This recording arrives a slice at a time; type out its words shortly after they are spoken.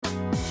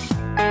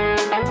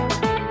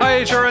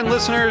HRN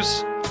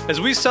listeners.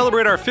 As we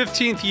celebrate our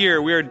 15th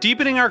year, we are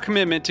deepening our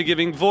commitment to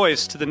giving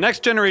voice to the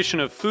next generation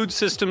of food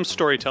systems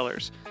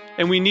storytellers,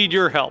 and we need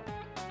your help.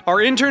 Our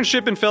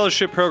internship and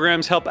fellowship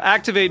programs help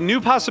activate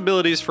new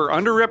possibilities for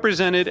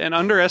underrepresented and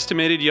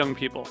underestimated young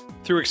people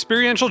through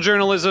experiential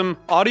journalism,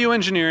 audio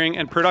engineering,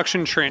 and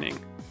production training.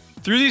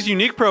 Through these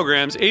unique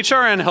programs,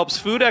 HRN helps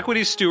food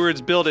equity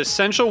stewards build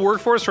essential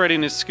workforce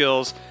readiness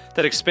skills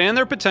that expand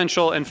their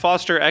potential and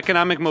foster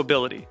economic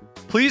mobility.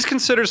 Please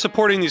consider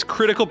supporting these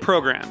critical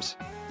programs.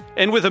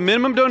 And with a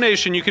minimum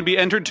donation, you can be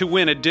entered to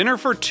win a dinner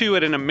for two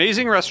at an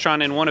amazing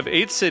restaurant in one of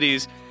 8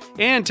 cities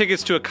and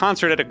tickets to a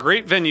concert at a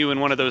great venue in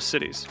one of those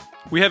cities.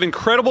 We have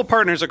incredible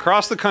partners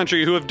across the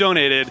country who have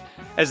donated,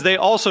 as they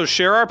also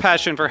share our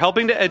passion for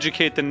helping to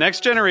educate the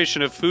next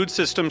generation of food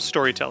systems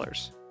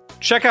storytellers.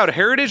 Check out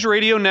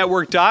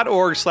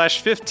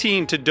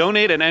heritageradionetwork.org/15 to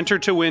donate and enter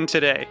to win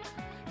today.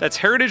 That's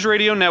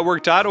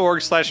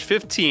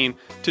heritageradionetwork.org/15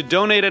 to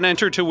donate and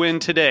enter to win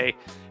today.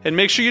 And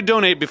make sure you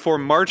donate before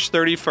March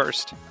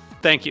 31st.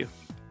 Thank you.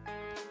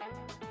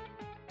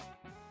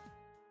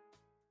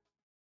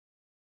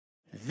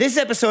 This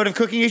episode of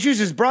Cooking Issues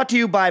is brought to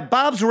you by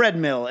Bob's Red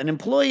Mill, an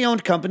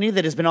employee-owned company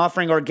that has been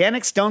offering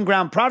organic stone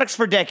ground products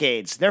for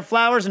decades. Their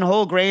flours and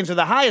whole grains are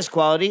the highest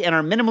quality and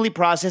are minimally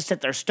processed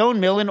at their stone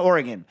mill in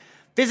Oregon.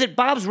 Visit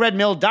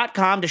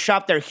bobsredmill.com to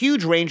shop their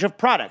huge range of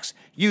products.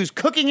 Use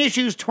Cooking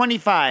Issues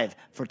 25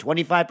 for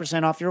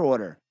 25% off your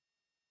order.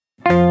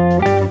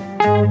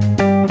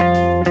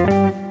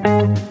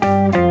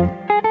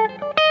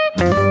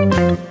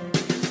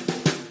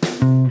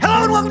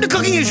 Hello and welcome to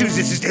Cooking Issues.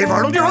 This is Dave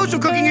Arnold, your host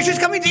of Cooking Issues,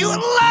 coming to you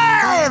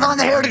live on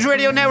the Heritage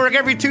Radio Network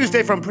every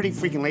Tuesday from pretty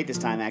freaking late this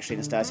time, actually,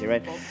 Nastasia,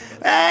 right?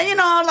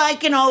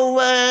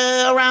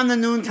 Around the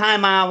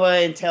noontime hour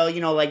until,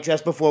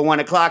 just before 1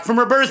 o'clock from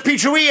Roberta's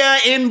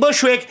Pizzeria in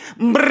Bushwick,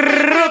 Brooklyn.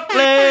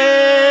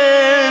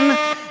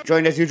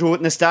 Joined as usual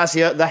with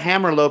Nastasia, the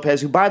Hammer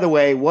Lopez, who, by the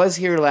way, was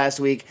here last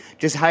week,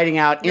 just hiding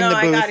out in the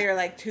booth. No, I got here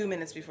like 2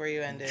 minutes before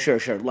you ended. Sure,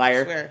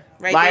 liar. I swear.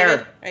 Right, liar.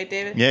 David? Right,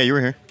 David? Yeah, you were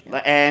here.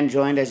 And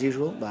joined as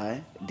usual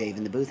by Dave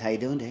in the booth. How you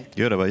doing, Dave?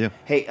 Good, how about you?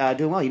 Hey,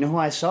 doing well. You know who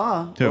I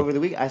saw over the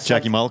week?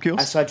 Jackie Molecules?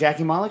 I saw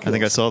Jackie Molecules. I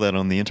think I saw that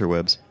on the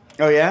interwebs.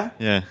 Oh, yeah?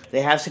 Yeah.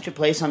 They have such a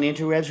place on the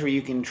interwebs where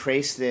you can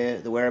trace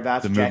the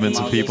whereabouts of Jackie movements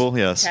of Molecules. people,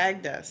 yes.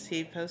 Tagged us.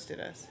 He posted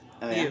us.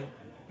 Oh, yeah?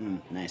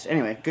 You. Nice.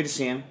 Anyway, good to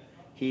see him.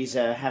 He's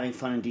having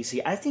fun in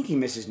D.C. I think he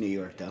misses New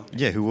York, though.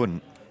 Yeah, who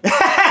wouldn't?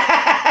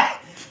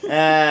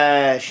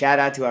 Shout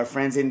out to our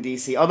friends in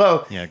D.C.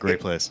 Although... Yeah,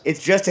 great place.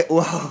 It's just...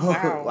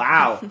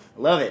 Wow.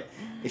 Love it.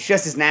 It's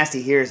just as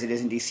nasty here as it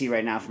is in D.C.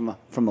 right now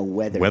from a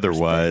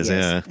weather-wise,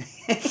 yes.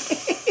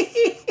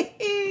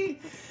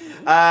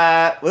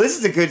 yeah. Well, this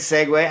is a good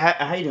segue.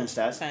 How you doing,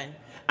 Stas? Fine.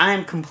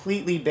 I'm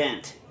completely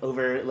bent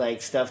over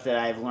stuff that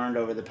I've learned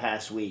over the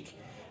past week.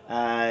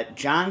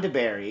 John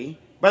DeBerry...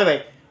 By the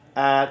way...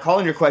 call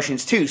in your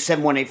questions too,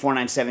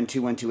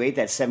 718-497-2128.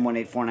 That's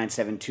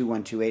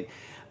 718-497-2128.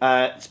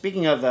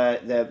 Speaking of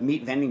the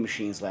meat vending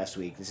machines last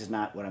week, this is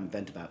not what I'm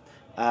bent about.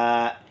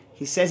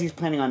 He says he's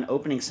planning on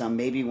opening some,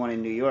 maybe one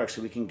in New York,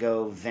 so we can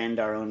go vend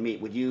our own meat.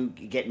 Would you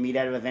get meat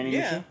out of a vending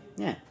machine?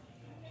 Yeah.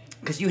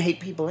 Because you hate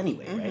people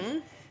anyway,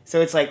 right? So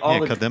it's like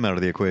all cut them out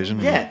of the equation.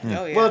 Yeah.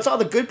 Oh, yeah. Well, it's all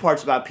the good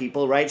parts about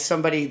people, right?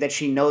 Somebody that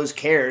she knows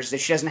cares that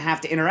she doesn't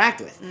have to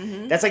interact with.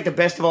 That's like the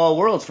best of all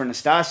worlds for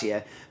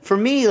Nastasia. For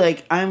me,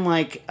 I'm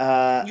like...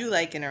 you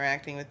like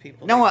interacting with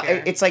people. No,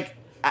 it's like...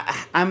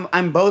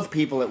 I'm both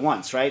people at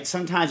once, right?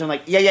 Sometimes I'm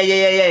like,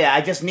 yeah, I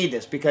just need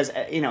this because,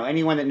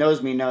 anyone that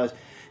knows me knows,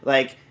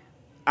 I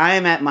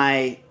am at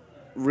my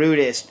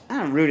rudest,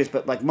 not rudest,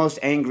 but most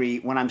angry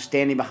when I'm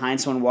standing behind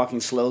someone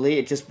walking slowly.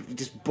 It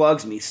just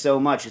bugs me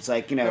so much. It's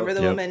like, Remember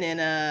the woman in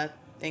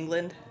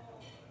England?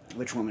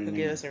 Which woman who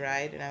gave us a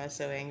ride and I was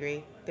so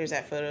angry? There's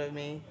that photo of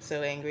me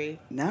so angry.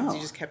 No.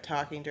 You just kept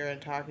talking to her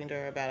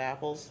about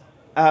apples.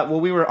 Well,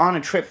 we were on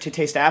a trip to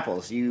taste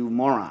apples, you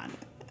moron.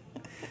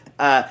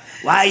 Why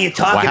are you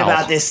talking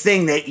about this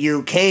thing that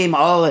you came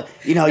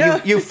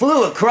you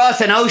flew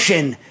across an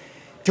ocean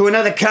to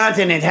another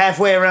continent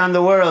halfway around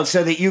the world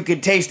so that you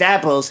could taste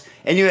apples,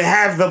 and you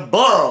have the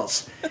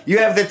balls, you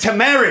have the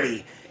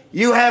temerity,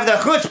 you have the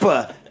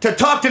chutzpah to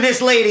talk to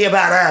this lady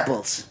about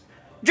apples.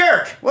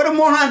 Jerk! What a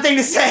moron thing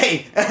to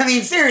say! I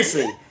mean,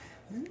 seriously.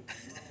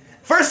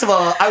 First of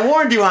all, I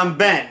warned you I'm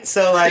bent,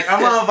 so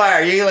I'm on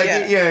fire.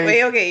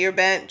 Wait, okay, you're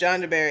bent,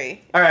 John DeBerry.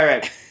 All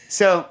right.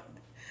 So,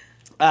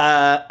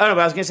 I don't know,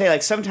 but I was going to say,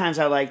 sometimes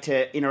I like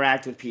to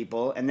interact with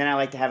people, and then I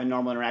like to have a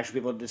normal interaction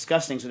with people,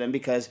 discuss things with them,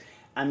 because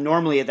I'm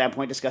normally at that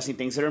point discussing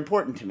things that are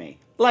important to me,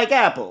 like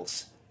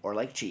apples, or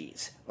like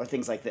cheese, or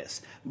things like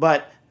this.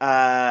 But,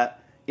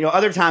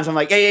 other times I'm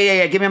like,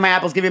 yeah, give me my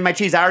apples, give me my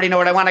cheese, I already know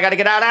what I want, I gotta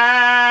get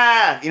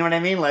out, You know what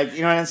I mean?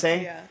 You know what I'm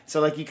saying? Yeah.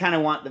 So, you kind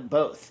of want them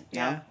both, you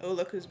know? Oh,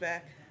 look who's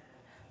back.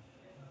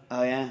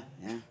 Oh, yeah.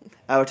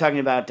 We're talking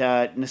about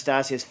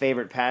Nastasia's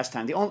favorite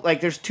pastime.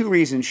 There's 2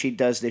 reasons she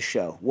does this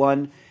show.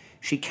 One,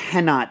 she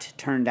cannot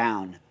turn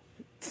down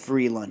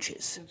free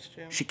lunches. That's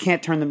true. She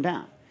can't turn them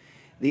down.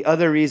 The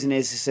other reason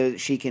is so that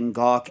she can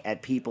gawk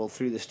at people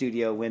through the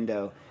studio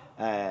window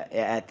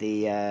at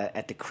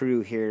the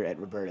crew here at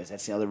Roberta's.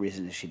 That's the other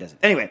reason that she does it.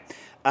 Anyway,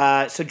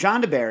 so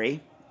John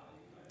DeBerry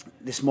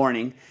this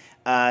morning.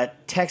 John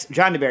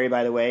DeBerry,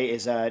 by the way,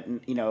 is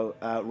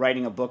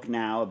writing a book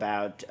now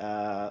about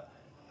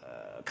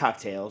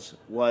cocktails.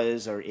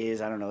 Was or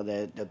is, I don't know,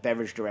 the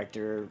beverage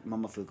director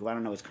Momofuku. I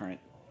don't know his current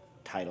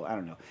title. I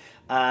don't know.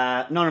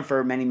 Known him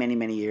for many, many,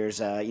 many years.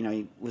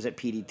 He was at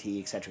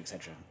PDT, etc.,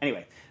 etc.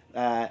 Anyway,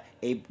 a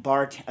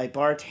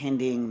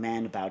bartending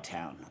man about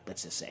town.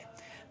 Let's just say.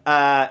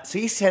 So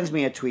he sends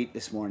me a tweet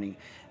this morning,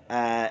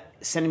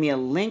 sending me a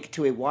link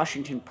to a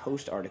Washington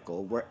Post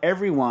article where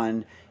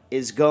everyone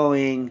is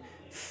going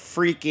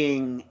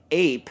freaking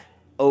ape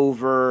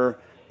over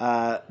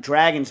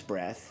Dragon's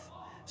Breath.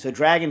 So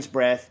Dragon's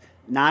Breath,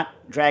 not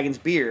Dragon's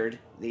Beard,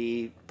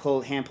 the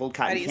hand-pulled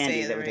cotton candy. How do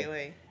you say it the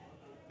right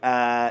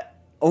way?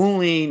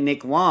 Only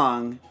Nick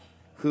Wong,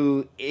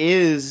 who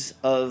is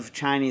of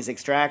Chinese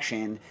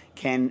extraction,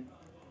 can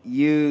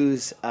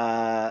use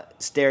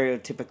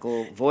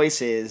stereotypical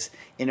voices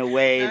in a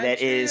way Not that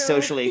true. is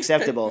socially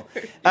acceptable.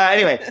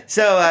 Anyway,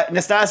 so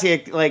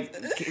Nastasia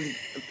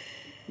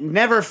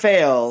never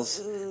fails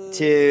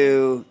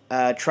to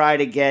try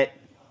to get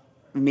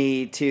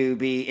me to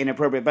be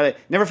inappropriate, but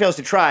never fails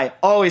to try,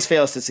 always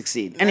fails to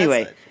succeed.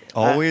 Anyway.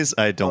 Always?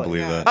 I don't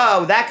believe that.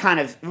 Oh, that kind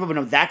of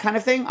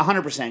thing?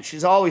 100%.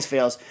 She's always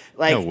fails.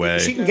 Like, No way.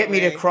 she can get me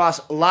to cross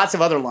lots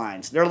of other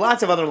lines. There are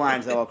lots of other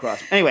lines that I'll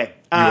cross. Anyway.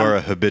 You are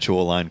a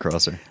habitual line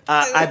crosser.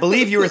 I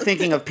believe you were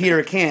thinking of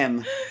Peter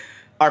Kim,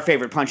 our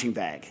favorite punching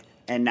bag,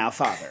 and now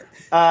father.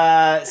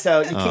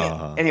 So you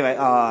can't. Anyway,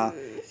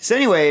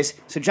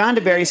 so John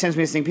DeBerry sends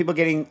me this thing. People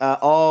getting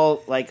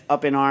all like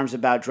up in arms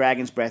about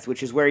Dragon's Breath,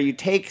 which is where you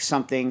take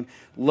something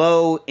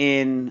low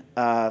in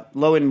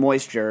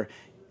moisture.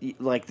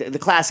 Like the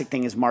classic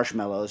thing is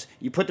marshmallows.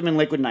 You put them in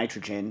liquid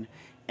nitrogen,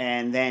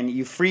 and then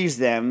you freeze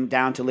them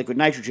down to liquid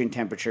nitrogen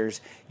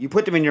temperatures. You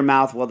put them in your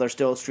mouth while they're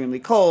still extremely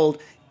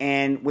cold,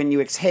 and when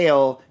you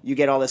exhale, you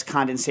get all this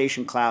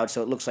condensation cloud,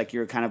 so it looks like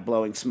you're kind of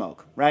blowing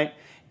smoke, right?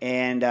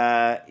 And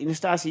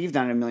Nastasia, you've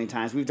done it a million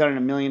times. We've done it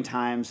a million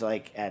times,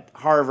 like at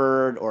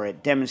Harvard or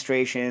at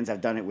demonstrations. I've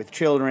done it with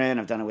children.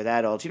 I've done it with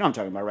adults. You know what I'm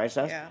talking about, right,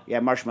 Stas?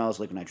 Yeah, marshmallows,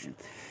 liquid nitrogen.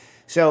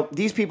 So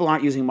these people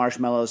aren't using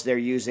marshmallows. They're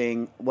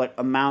using what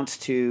amounts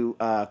to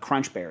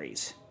crunch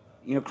berries.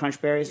 You know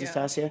crunch berries, Yeah.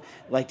 Nastasia?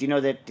 Like,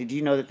 did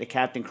you know that the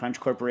Captain Crunch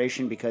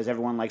Corporation, because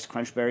everyone likes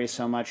crunch berries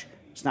so much,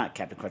 it's not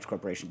Captain Crunch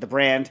Corporation. The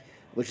brand,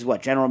 which is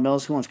what, General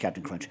Mills? Who owns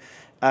Captain Crunch?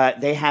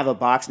 They have a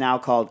box now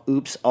called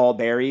Oops All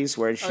Berries,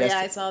 where it's just...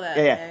 I saw that.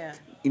 Yeah.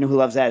 You know who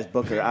loves that is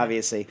Booker,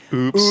 obviously.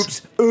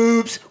 Oops.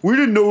 We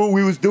didn't know what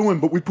we was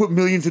doing, but we put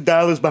millions of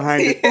dollars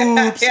behind it.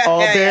 Oops, all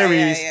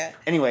berries. Yeah.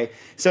 Anyway,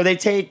 so they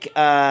take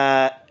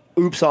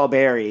Oops, all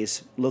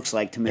berries, looks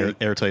like to me.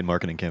 Airtight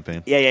marketing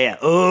campaign. Yeah.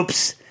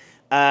 Oops.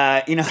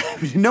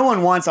 No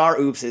one wants our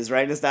oopses,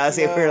 right,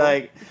 Nastasia? No, We're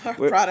like... our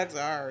products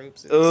are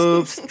oopses.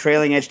 Oops,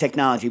 trailing edge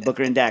technology.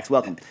 Booker and Dax,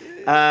 welcome.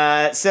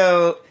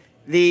 So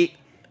they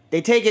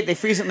take it, they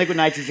freeze it in liquid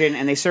nitrogen,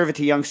 and they serve it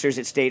to youngsters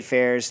at state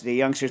fairs. The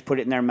youngsters put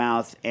it in their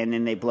mouth, and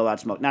then they blow out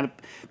smoke. Now,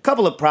 a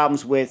couple of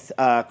problems with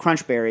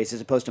crunch berries as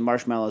opposed to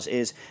marshmallows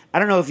is, I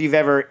don't know if have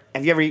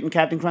you ever eaten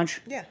Captain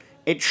Crunch? Yeah.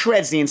 It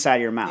shreds the inside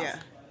of your mouth. Yeah.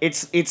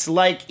 It's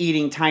like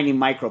eating tiny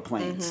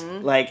microplanes.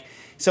 Mm-hmm.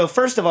 So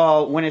first of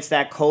all, when it's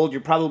that cold, you're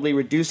probably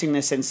reducing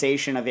the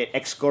sensation of it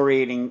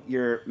excoriating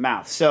your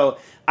mouth. So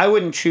I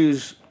wouldn't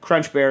choose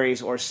crunch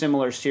berries or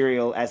similar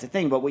cereal as a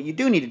thing, but what you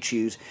do need to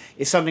choose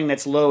is something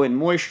that's low in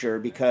moisture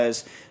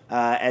because,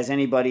 as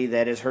anybody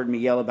that has heard me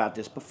yell about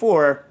this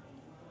before,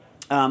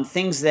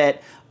 things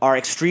that are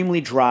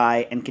extremely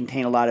dry and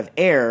contain a lot of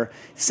air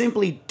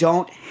simply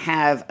don't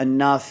have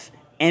enough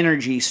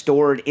energy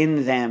stored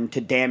in them to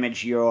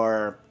damage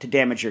your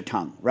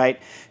tongue,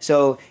 right?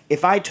 So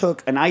if I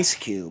took an ice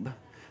cube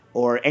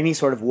or any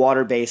sort of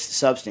water-based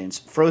substance,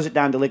 froze it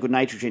down to liquid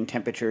nitrogen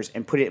temperatures,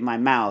 and put it in my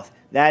mouth,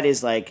 that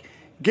is like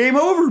game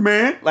over,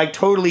 man. Like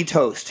totally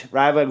toast,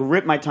 right? I would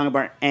rip my tongue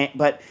apart.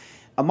 But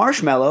a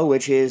marshmallow,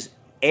 which is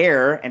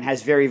air and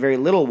has very, very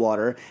little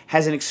water,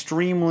 has an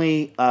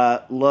extremely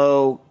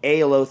low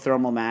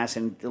thermal mass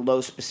and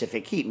low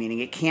specific heat, meaning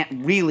it can't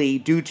really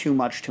do too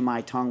much to my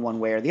tongue one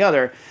way or the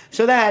other.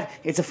 So that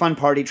it's a fun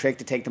party trick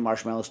to take the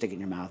marshmallow, stick it in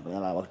your mouth,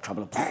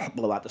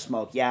 blow out the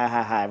smoke.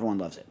 Yeah, everyone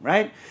loves it,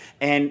 right?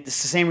 And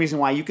it's the same reason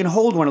why you can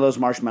hold one of those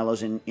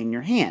marshmallows in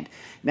your hand.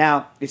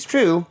 Now, it's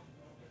true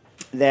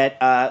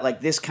that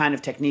this kind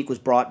of technique was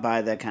brought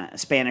by the kind of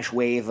Spanish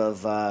wave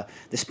of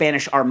the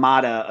Spanish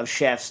armada of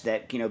chefs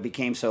that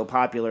became so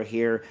popular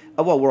here,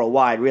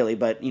 worldwide really,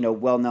 but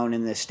well known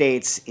in the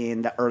States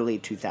in the early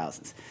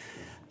 2000s.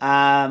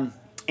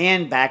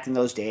 And back in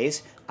those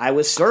days, I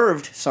was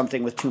served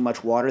something with too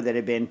much water that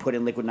had been put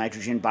in liquid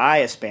nitrogen by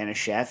a Spanish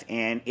chef,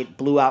 and it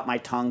blew out my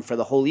tongue for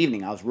the whole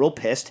evening. I was real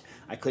pissed.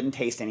 I couldn't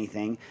taste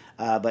anything,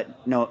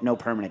 but no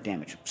permanent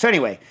damage. So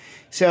anyway,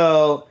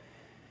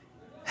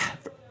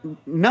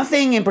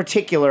 nothing in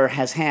particular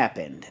has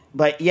happened,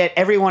 but yet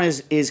everyone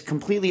is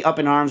completely up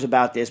in arms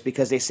about this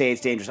because they say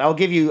it's dangerous. I'll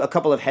give you a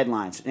couple of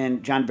headlines,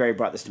 and John Berry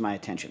brought this to my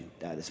attention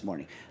this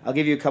morning. I'll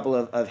give you a couple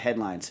of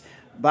headlines.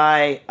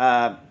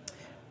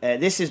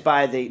 This is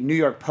by the New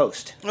York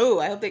Post. Ooh,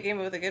 I hope they came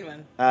up with a good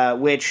one.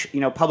 Which,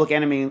 Public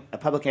Enemy,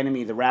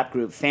 the rap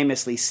group,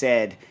 famously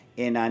said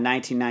in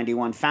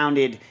 1991,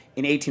 founded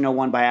in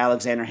 1801 by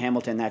Alexander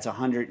Hamilton, that's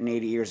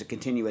 180 years of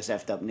continuous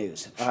effed up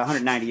news.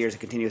 190 years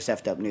of continuous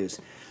effed up news.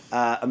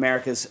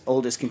 America's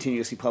oldest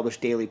continuously published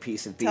daily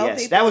piece of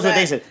BS. That was what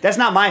they said. That's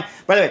not my,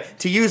 by the way,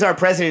 to use our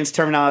president's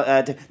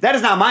terminology, that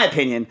is not my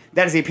opinion.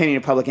 That is the opinion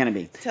of Public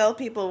Enemy. Tell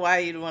people why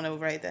you'd want to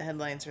write the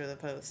headlines for the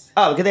Post.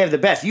 Oh, because they have the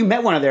best. You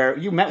met one of their,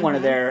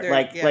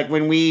 like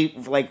when we,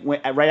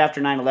 right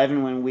after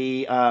 9/11, when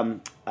we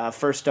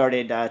first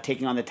started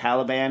taking on the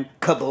Taliban,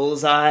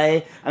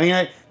 Kabul's-Eye. I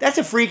mean, that's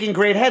a freaking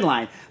great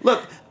headline.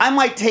 Look, I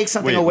might take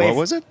something away. What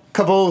was it?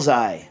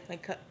 Kabul's-Eye.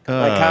 Like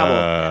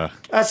Kabul.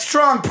 A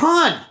strong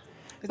pun.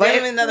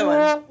 Give me another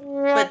one.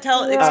 But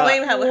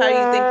explain how you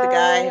think the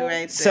guy who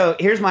writes it. So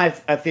here's my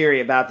theory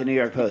about the New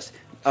York Post.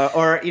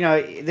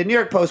 The New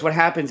York Post, what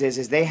happens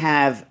is they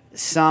have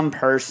some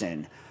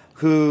person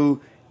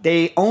who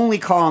they only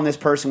call on this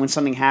person when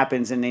something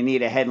happens and they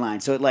need a headline.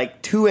 So at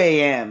like 2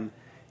 a.m.,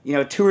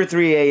 2 or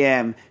 3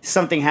 a.m.,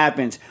 something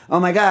happens. Oh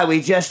my God,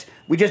 we just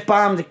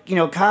bombed,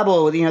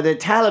 Kabul with, the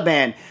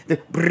Taliban. The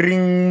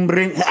bring,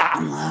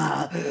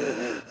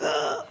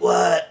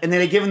 what? And then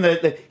they give him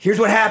the here's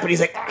what happened. He's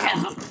like,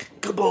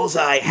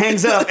 Kabul's-Eye,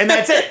 hangs up, and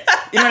that's it.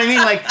 You know what I mean?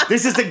 Like,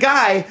 this is the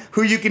guy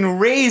who you can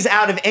rouse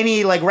out of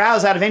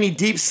any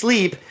deep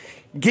sleep,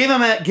 give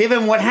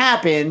him what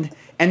happened,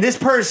 and this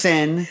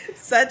person...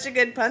 Such a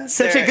good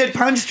punster.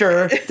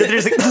 That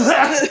there's like...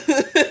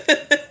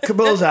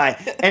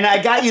 Kabul's-Eye. And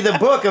I got you the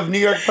book of New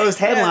York Post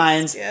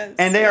headlines,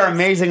 and they are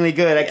amazingly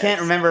good. Yes. I can't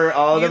remember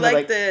all of them. You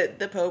like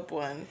the Pope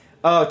one.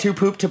 Oh, too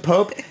poop to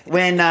Pope?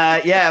 When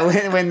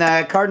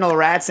Cardinal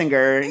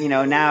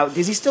Ratzinger, now,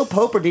 is he still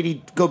Pope or did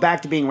he go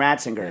back to being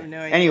Ratzinger? I have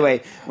no idea.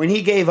 Anyway, when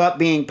he gave up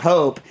being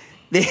Pope,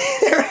 their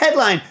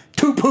headline,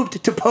 too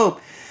pooped to Pope.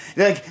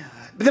 They're like,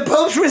 the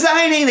Pope's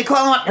resigning. They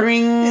call him up,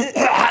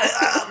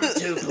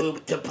 too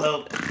pooped to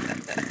Pope.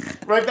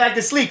 Right back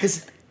to sleep,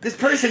 because this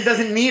person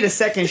doesn't need a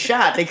second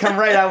shot. They come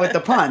right out with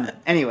the pun.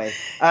 Anyway,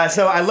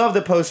 so I love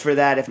the Post for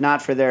that, if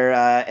not for their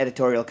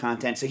editorial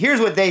content. So here's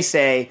what they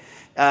say.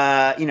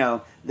 The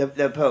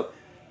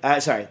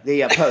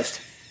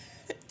Post.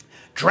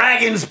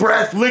 Dragon's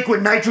Breath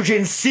liquid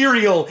nitrogen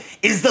cereal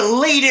is the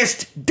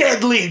latest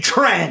deadly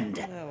trend.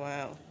 Oh,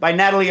 wow. By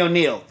Natalie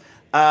O'Neill.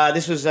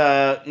 This was,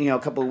 a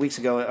couple of weeks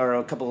ago,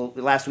 or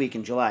last week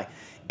in July.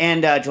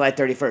 And July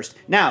 31st.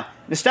 Now,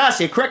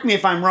 Nastasia, correct me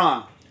if I'm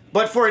wrong,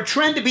 but for a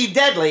trend to be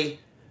deadly,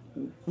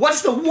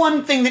 what's the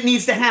one thing that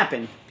needs to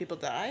happen? People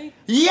die?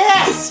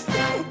 Yes!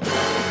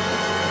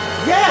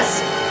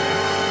 Yes!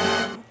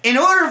 In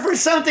order for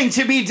something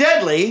to be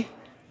deadly,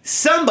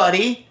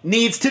 somebody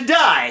needs to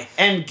die.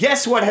 And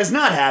guess what has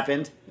not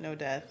happened? No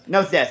death.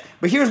 No death.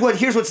 But here's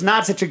what's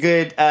not such a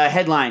good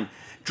headline.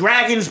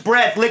 Dragon's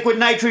Breath liquid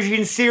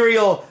nitrogen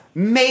cereal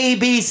may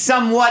be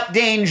somewhat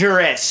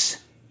dangerous.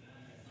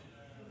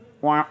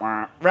 Wah,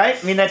 wah. Right?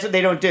 I mean, that's what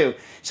they don't do.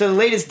 So the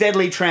latest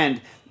deadly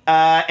trend.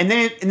 And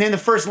then the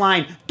first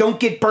line, don't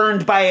get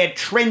burned by a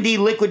trendy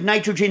liquid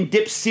nitrogen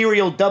dipped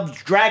cereal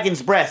dubbed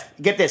Dragon's Breath.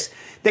 Get this.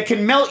 That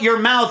can melt your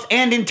mouth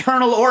and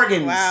internal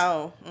organs.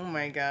 Wow. Oh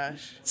my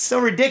gosh. It's so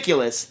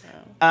ridiculous.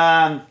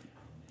 I'll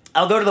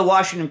go to the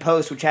Washington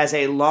Post, which has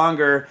a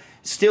longer,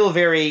 still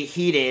very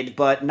heated,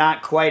 but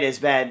not quite as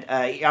bad.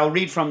 I'll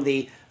read from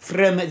the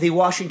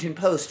Washington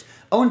Post,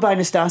 owned by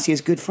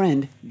Nastasia's good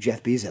friend,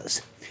 Jeff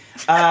Bezos.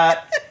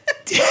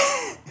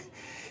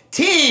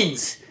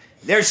 Teens,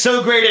 they're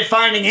so great at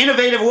finding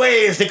innovative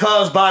ways to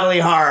cause bodily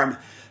harm.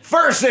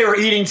 First, they were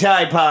eating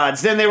Tide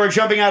Pods. Then they were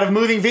jumping out of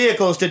moving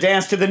vehicles to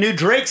dance to the new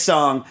Drake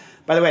song.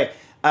 By the way,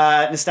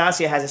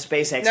 Nastasia has a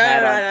SpaceX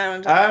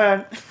hat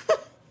on.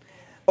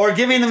 Or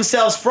giving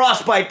themselves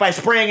frostbite by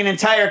spraying an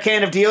entire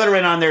can of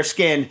deodorant on their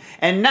skin.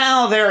 And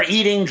now they're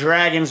eating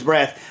Dragon's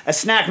Breath, a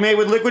snack made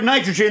with liquid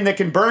nitrogen that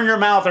can burn your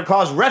mouth or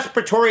cause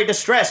respiratory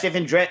distress if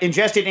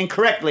ingested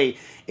incorrectly.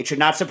 It should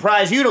not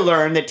surprise you to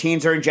learn that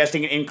teens are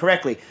ingesting it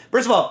incorrectly.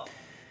 First of all,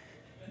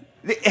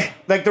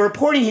 the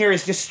reporting here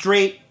is just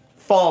straight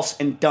false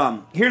and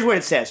dumb. Here's what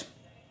it says.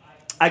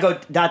 I go ...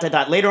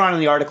 later on in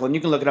the article, and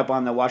you can look it up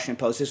on the Washington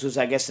Post. This was,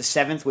 I guess, the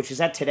 7th, which is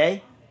that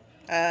today?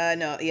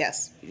 No,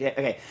 yes. Yeah,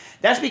 okay.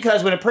 That's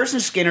because when a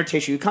person's skin or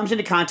tissue comes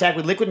into contact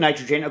with liquid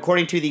nitrogen,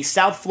 according to the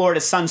South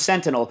Florida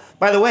Sun-Sentinel.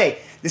 By the way,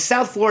 the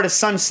South Florida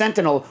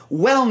Sun-Sentinel,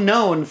 well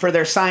known for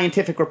their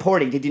scientific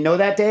reporting. Did you know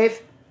that,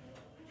 Dave?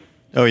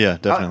 Oh, yeah,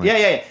 definitely.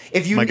 Yeah.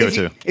 If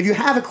you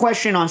have a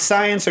question on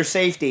science or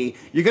safety,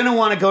 you're going to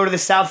want to go to the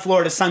South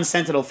Florida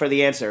Sun-Sentinel for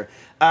the answer.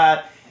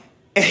 I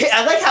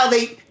like how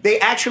they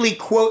actually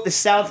quote the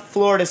South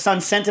Florida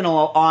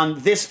Sun-Sentinel on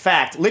this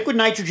fact. Liquid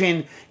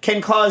nitrogen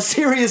can cause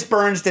serious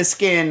burns to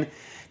skin,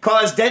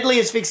 cause deadly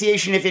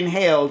asphyxiation if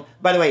inhaled.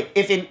 By the way,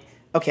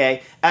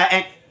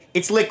 and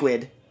it's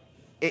liquid.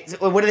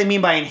 What do they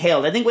mean by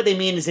inhaled? I think what they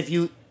mean is if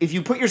you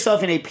put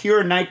yourself in a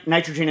pure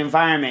nitrogen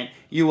environment,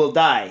 you will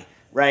die,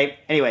 right?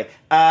 Anyway,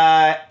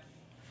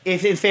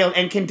 if it failed,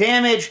 and can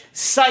damage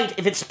sight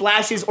if it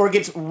splashes or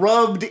gets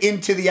rubbed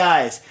into the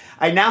eyes.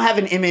 I now have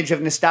an image of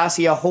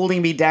Nastasia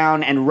holding me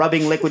down and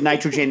rubbing liquid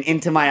nitrogen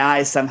into my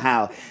eyes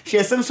somehow. She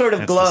has some sort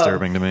of glove. That's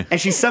disturbing to me. And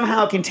she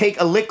somehow can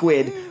take a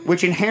liquid,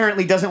 which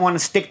inherently doesn't want to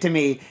stick to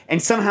me, and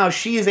somehow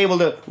she is able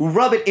to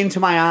rub it into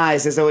my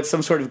eyes as though it's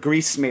some sort of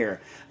grease smear.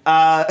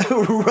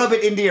 Rub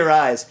it into your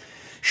eyes.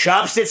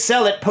 Shops that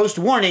sell it post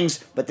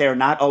warnings, but they're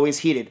not always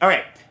heeded. All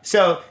right,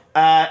 so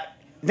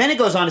then it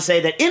goes on to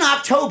say that in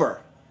October,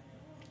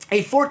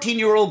 a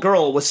 14-year-old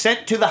girl was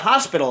sent to the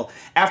hospital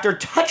after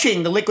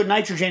touching the liquid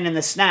nitrogen in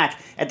the snack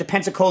at the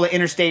Pensacola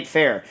Interstate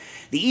Fair.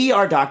 The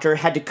ER doctor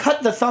had to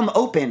cut the thumb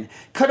open,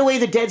 cut away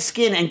the dead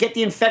skin, and get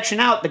the infection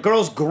out, the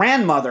girl's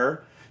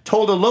grandmother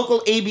told a local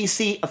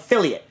ABC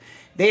affiliate.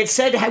 They had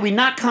said had we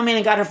not come in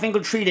and got her finger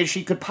treated,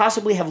 she could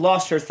possibly have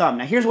lost her thumb.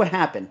 Now, here's what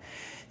happened.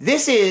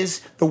 This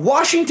is the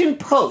Washington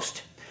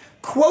Post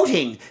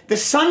quoting the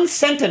Sun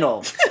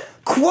Sentinel,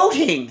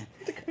 quoting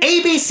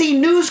ABC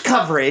News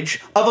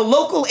coverage of a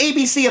local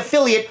ABC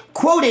affiliate,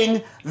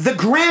 quoting the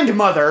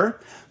grandmother,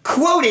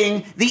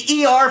 quoting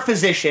the ER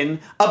physician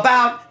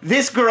about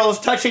this girl's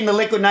touching the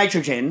liquid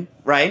nitrogen,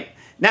 right?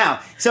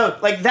 Now, so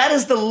like that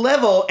is the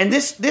level, and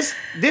this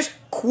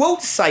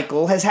quote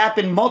cycle has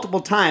happened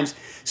multiple times.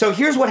 So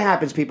here's what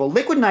happens, people.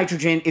 Liquid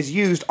nitrogen is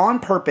used on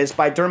purpose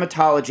by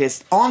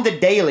dermatologists on the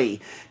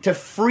daily to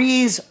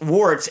freeze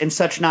warts and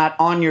such not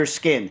on your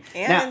skin.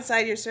 And now,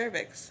 inside your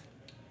cervix.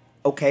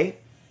 Okay.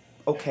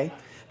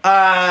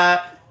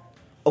 FYI.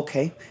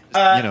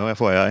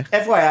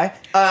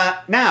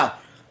 Now,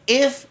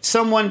 if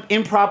someone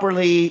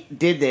improperly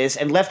did this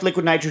and left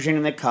liquid nitrogen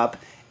in the cup,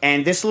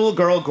 and this little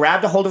girl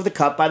grabbed a hold of the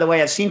cup. By the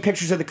way, I've seen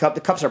pictures of the cup.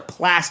 The cups are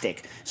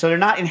plastic, so they're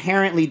not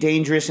inherently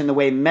dangerous in the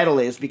way metal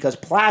is, because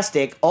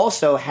plastic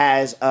also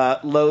has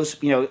low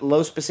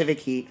specific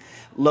heat,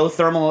 low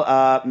thermal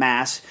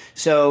mass.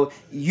 So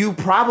you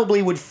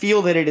probably would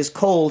feel that it is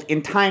cold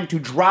in time to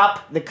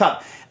drop the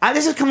cup.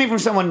 This is coming from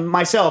someone,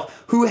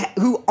 myself, who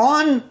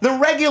on the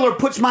regular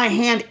puts my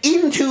hand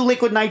into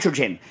liquid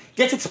nitrogen,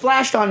 gets it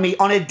splashed on me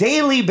on a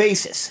daily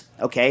basis,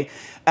 okay?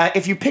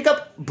 If you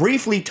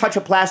briefly touch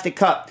a plastic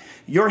cup,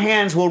 your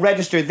hands will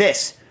register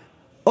this.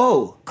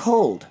 Oh,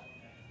 cold.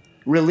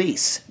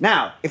 Release.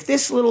 Now, if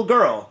this little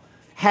girl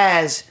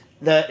has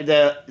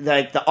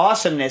the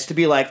awesomeness to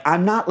be like,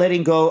 I'm not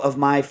letting go of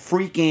my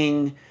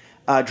freaking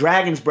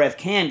Dragon's Breath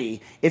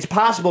candy, it's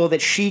possible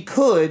that she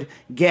could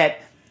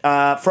get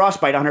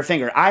frostbite on her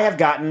finger. I have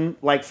gotten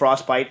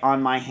frostbite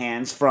on my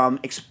hands from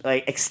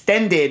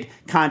extended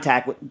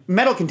contact with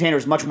metal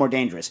containers. Much more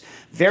dangerous.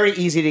 Very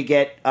easy to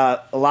get a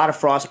lot of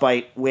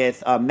frostbite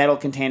with metal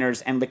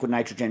containers and liquid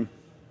nitrogen,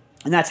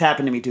 and that's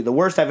happened to me too. The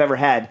worst I've ever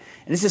had,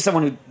 and this is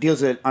someone who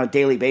deals with it on a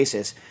daily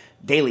basis,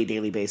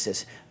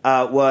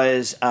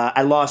 was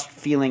I lost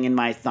feeling in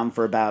my thumb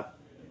for about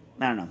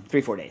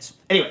 3-4 days.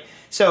 Anyway,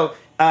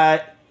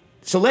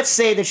 so let's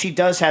say that she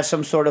does have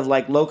some sort of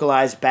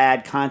localized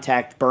bad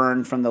contact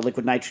burn from the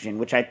liquid nitrogen,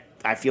 which I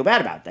feel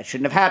bad about. That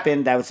shouldn't have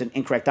happened. That was an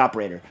incorrect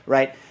operator,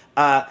 right?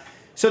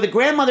 So the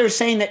grandmother is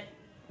saying that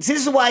this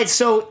is why it's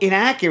so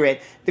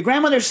inaccurate. The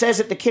grandmother says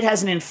that the kid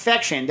has an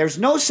infection. There's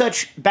no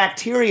such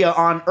bacteria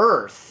on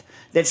Earth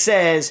that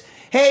says,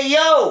 hey,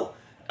 yo,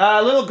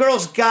 little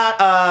girl's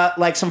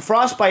got some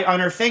frostbite on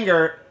her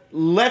finger.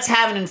 Let's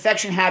have an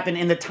infection happen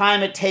in the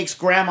time it takes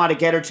grandma to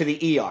get her to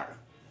the ER,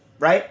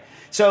 right?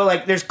 So,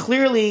 there's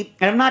clearly,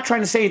 and I'm not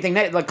trying to say anything,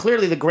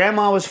 clearly the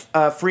grandma was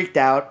freaked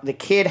out, the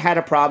kid had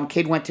a problem,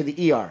 kid went to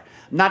the ER.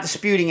 I'm not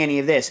disputing any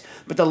of this,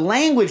 but the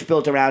language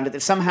built around it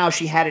that somehow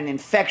she had an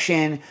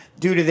infection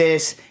due to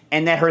this,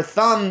 and that her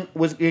thumb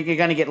was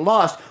going to get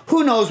lost.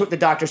 Who knows what the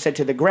doctor said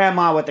to the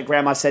grandma, what the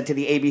grandma said to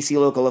the ABC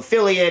local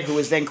affiliate, who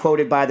was then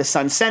quoted by the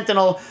Sun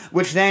Sentinel,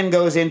 which then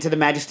goes into the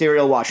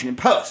magisterial Washington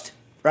Post,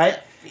 right?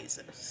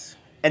 Bezos.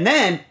 And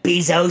then,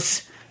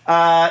 Bezos,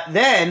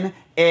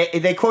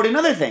 they quote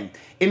another thing.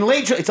 In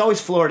late, it's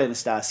always Florida,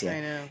 Nastasia. I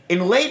know.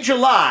 In late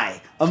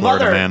July,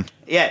 Florida mother. Man.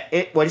 Yeah.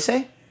 What do you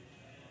say?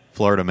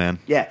 Florida Man.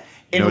 Yeah.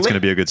 You know it's going to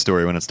be a good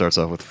story when it starts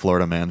off with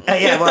Florida Man.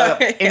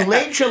 In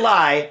late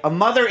July, a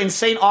mother in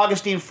St.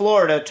 Augustine,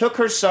 Florida, took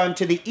her son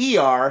to the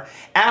ER.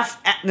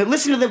 Now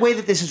listen to the way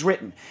that this is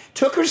written.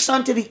 Took her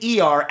son to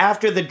the ER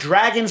after the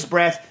Dragon's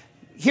Breath.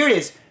 Here it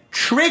is.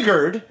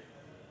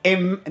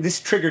 This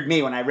triggered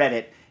me when I read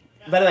it.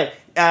 By the way,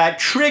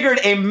 triggered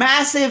a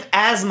massive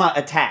asthma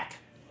attack.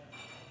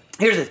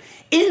 Here's this.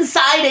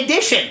 Inside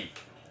Edition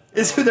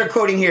is who they're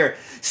quoting here.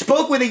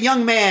 Spoke with a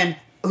young man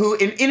who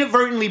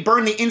inadvertently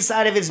burned the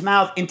inside of his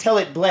mouth until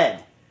it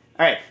bled.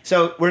 All right,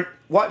 so we're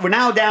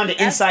now down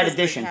to Inside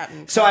Edition.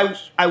 So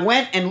I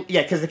went and,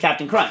 because the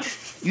Captain Crunch.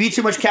 You eat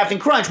too much Captain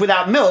Crunch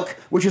without milk,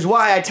 which is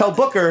why I tell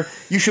Booker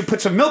you should put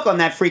some milk on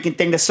that freaking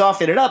thing to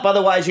soften it up.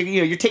 Otherwise,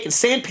 you're taking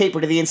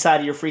sandpaper to the inside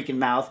of your freaking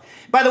mouth.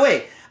 By the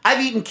way, I've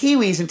eaten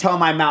kiwis until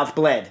my mouth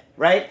bled,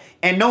 right?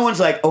 And no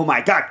one's like, oh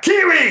my God,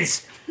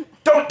 kiwis!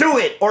 don't do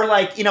it. Or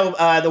like,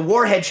 the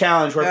Warhead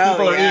Challenge where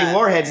people are eating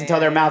warheads until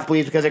their mouth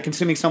bleeds because they're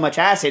consuming so much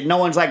acid. No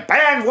one's like,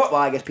 ban Well,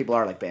 I guess people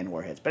are like, ban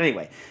warheads. But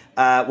anyway,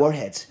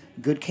 warheads.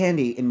 Good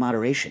candy in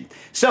moderation.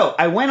 So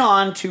I went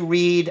on to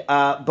read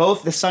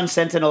both the Sun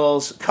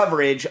Sentinel's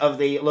coverage of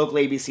the local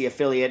ABC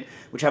affiliate,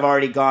 which I've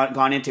already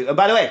gone into. And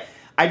by the way,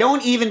 I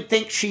don't even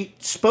think she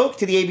spoke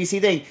to the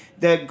ABC thing.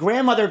 The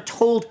grandmother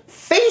told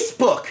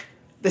Facebook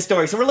the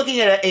story. So we're looking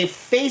at a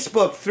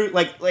Facebook through,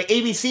 like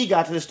ABC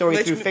got to the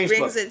story through Facebook. Which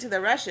brings it to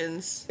the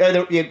Russians.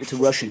 It's a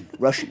Russian.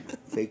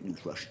 Fake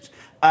news Russians.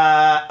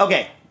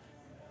 Okay.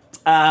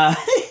 Oh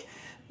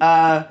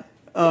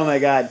my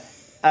God.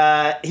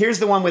 Here's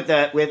the one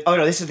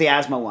this is the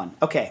asthma one.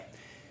 Okay.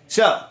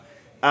 So,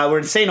 we're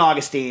in St.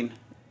 Augustine.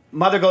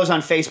 Mother goes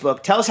on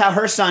Facebook, tells how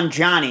her son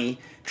Johnny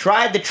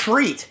tried the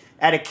treat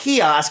at a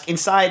kiosk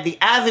inside the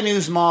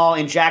Avenues Mall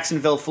in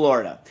Jacksonville,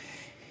 Florida.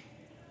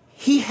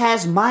 He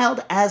has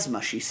mild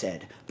asthma, she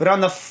said, but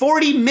on the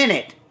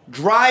 40-minute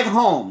drive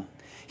home,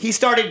 he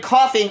started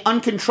coughing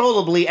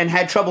uncontrollably and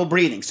had trouble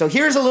breathing. So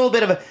here's a little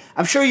bit of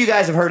I'm sure you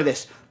guys have heard of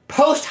this,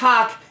 post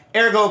hoc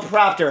ergo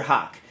propter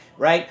hoc,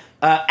 right?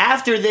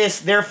 After this,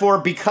 therefore,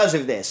 because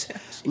of this.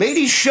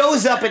 Lady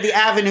shows up at the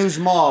Avenues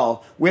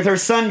Mall with her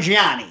son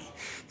Johnny.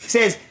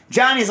 Says,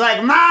 Johnny's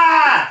like, Ma,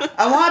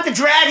 I want the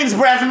dragon's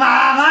breath,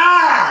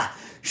 Ma.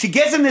 She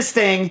gets him this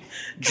thing.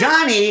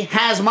 Johnny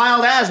has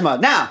mild asthma.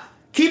 Now,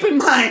 keep in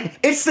mind,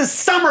 it's the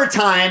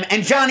summertime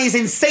and Johnny's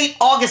in St.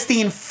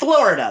 Augustine,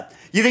 Florida.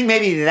 You think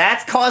maybe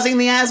that's causing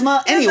the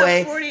asthma?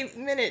 Anyway, That's a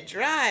 40-minute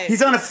drive.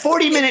 He's on a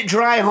 40-minute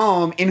drive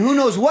home in who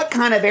knows what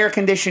kind of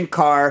air-conditioned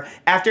car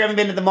after having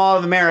been to the Mall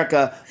of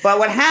America. But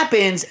what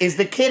happens is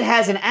the kid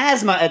has an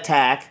asthma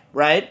attack,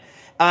 right?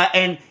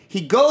 And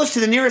he goes to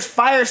the nearest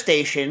fire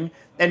station,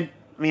 and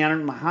I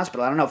don't know,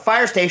 hospital, I don't know,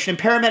 fire station, and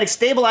paramedics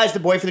stabilize the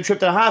boy for the trip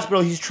to the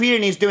hospital. He's treated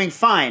and he's doing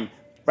fine,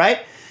 right?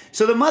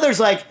 So the mother's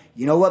like,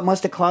 you know what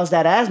must have caused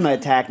that asthma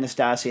attack,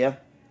 Nastasia?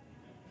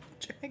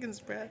 Dragon's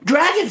breath.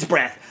 Dragon's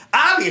breath.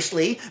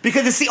 Obviously,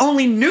 because it's the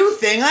only new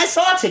thing I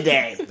saw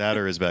today. That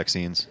or his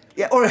vaccines.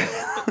 Yeah, or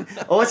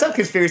what's up,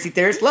 conspiracy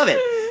theorists? Love it.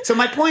 So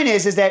my point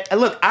is that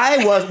look,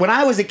 when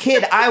I was a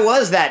kid, I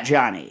was that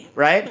Johnny,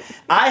 right?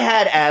 I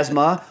had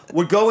asthma,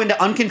 would go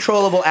into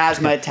uncontrollable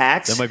asthma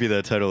attacks. That might be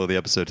the title of the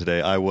episode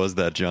today. I was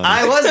that Johnny.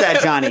 I was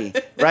that Johnny,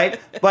 right?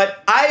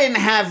 But I didn't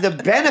have the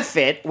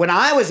benefit when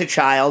I was a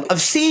child of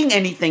seeing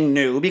anything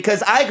new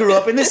because I grew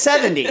up in the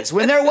 70s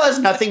when there was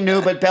nothing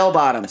new but bell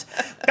bottoms.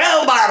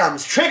 Bell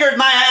bottoms triggered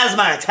my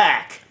asthma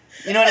attack.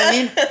 You know what I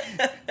mean?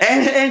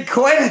 And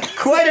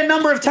quite a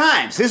number of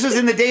times. This was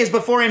in the days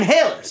before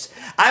inhalers.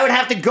 I would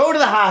have to go to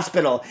the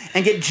hospital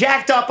and get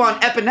jacked up on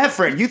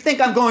epinephrine. You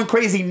think I'm going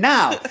crazy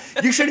now.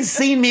 You should have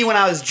seen me when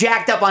I was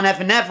jacked up on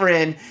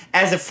epinephrine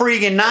as a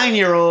freaking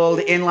 9-year-old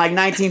in like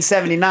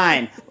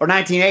 1979 or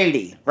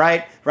 1980,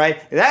 right?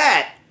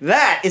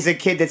 That is a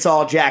kid that's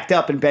all jacked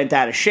up and bent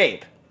out of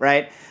shape,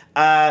 right?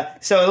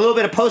 So a little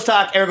bit of post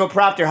hoc ergo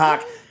propter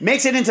hoc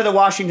makes it into the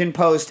Washington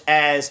Post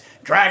as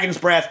dragon's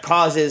breath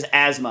causes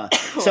asthma.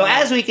 So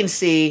as we can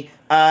see,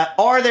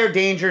 are there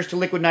dangers to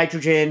liquid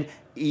nitrogen?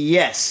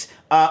 Yes.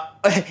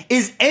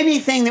 Is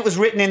anything that was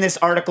written in this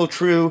article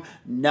true?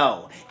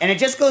 No. And it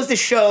just goes to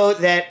show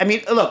that,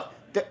 look,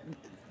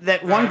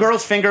 that one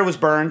girl's finger was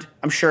burned,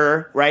 I'm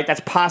sure, right?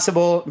 That's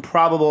possible and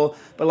probable,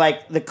 but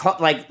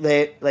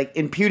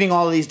imputing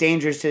all of these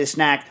dangers to the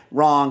snack,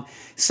 wrong.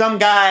 Some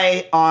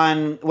guy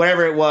on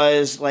whatever it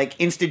was, like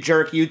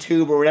InstaJerk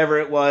YouTube or whatever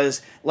it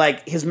was,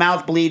 like his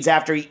mouth bleeds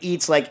after he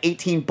eats like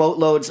 18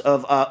 boatloads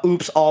of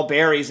Oops All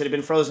berries that have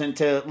been frozen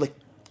to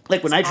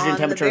liquid nitrogen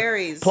temperature. The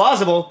berries.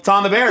 Plausible. It's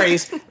on the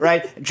berries,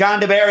 right?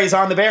 John DeBerry's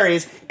on the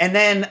berries. And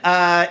then,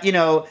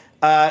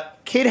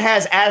 kid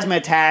has asthma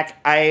attack.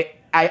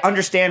 I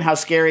understand how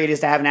scary it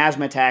is to have an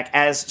asthma attack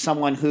as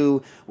someone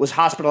who was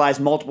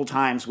hospitalized multiple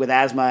times with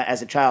asthma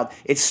as a child.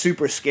 It's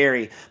super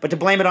scary. But to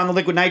blame it on the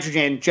liquid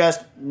nitrogen,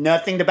 just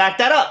nothing to back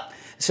that up.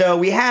 So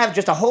we have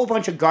just a whole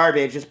bunch of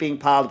garbage just being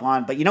piled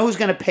upon. But you know who's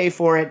going to pay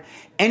for it?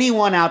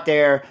 Anyone out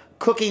there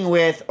cooking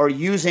with or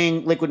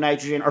using liquid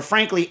nitrogen, or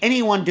frankly,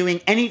 anyone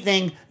doing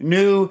anything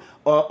new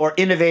or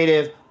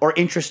innovative or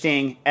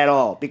interesting at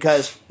all.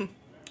 Because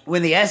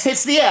when the S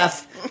hits the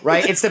F,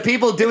 right, it's the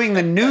people doing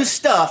the new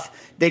stuff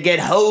that get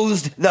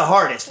hosed the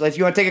hardest.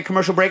 You want to take a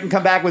commercial break and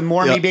come back with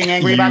more of me being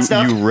angry about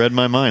stuff? You read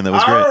my mind. That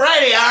was great.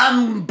 Alrighty,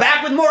 I'm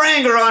back with more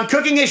anger on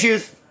cooking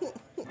issues.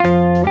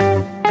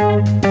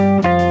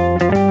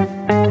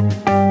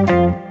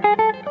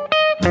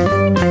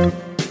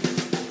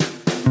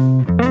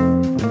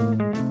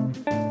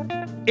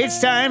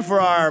 It's time for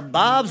our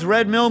Bob's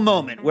Red Mill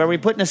moment, where we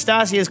put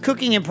Nastasia's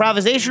cooking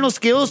improvisational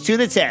skills to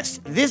the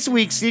test. This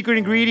week's secret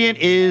ingredient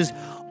is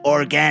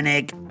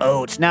organic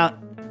oats. Now,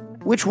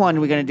 which one are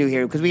we going to do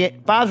here? Because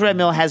Bob's Red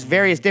Mill has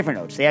various different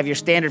oats. They have your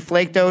standard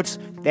flaked oats.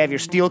 They have your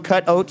steel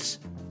cut oats,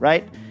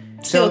 right?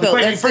 Steel cut.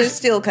 Let's do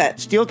steel cut.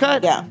 Steel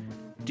cut? Yeah.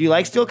 Do you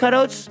like steel cut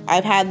oats?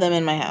 I've had them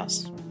in my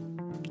house.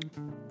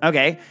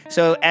 Okay,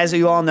 so as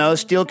you all know,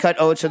 steel-cut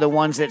oats are the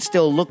ones that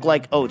still look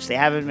like oats. They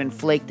haven't been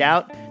flaked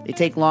out. They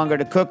take longer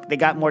to cook. They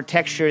got more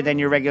texture than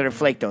your regular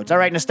flaked oats. All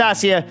right,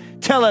 Nastasia,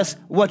 tell us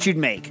what you'd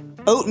make.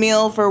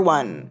 Oatmeal for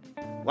one.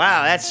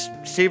 Wow, that's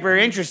super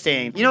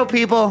interesting. You know,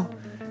 people,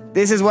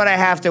 this is what I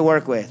have to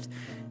work with.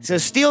 So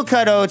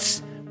steel-cut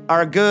oats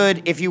are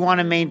good if you want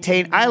to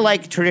maintain... I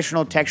like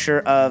traditional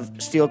texture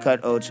of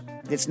steel-cut oats.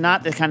 It's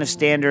not the kind of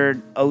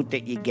standard oat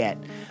that you get.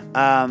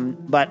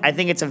 But I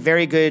think it's a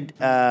very good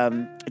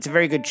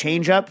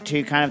change up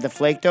to kind of the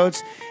flaked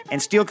oats.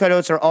 And steel cut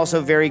oats are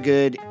also very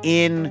good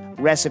in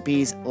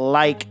recipes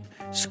like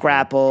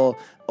scrapple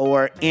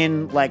or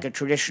in like a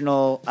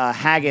traditional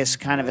haggis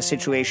kind of a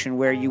situation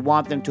where you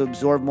want them to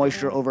absorb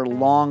moisture over a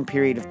long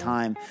period of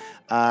time.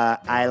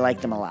 I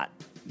like them a lot.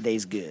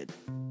 They's good.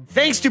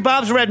 Thanks to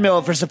Bob's Red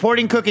Mill for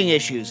supporting Cooking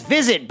Issues.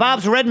 Visit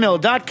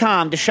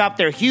bobsredmill.com to shop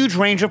their huge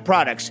range of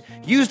products.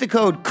 Use the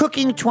code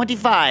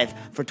COOKING25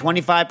 for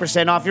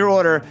 25% off your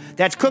order.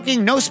 That's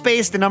cooking, no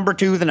space, the number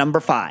 2, the number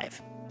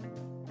 5.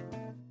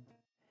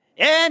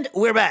 And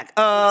we're back.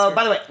 By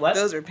the way, what?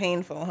 Those are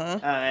painful, huh?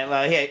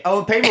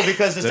 Painful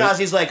because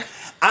Nastasia's like,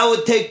 I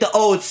would take the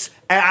oats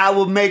and I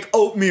would make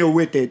oatmeal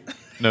with it.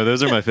 No,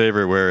 those are my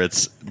favorite where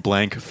it's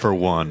blank for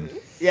one.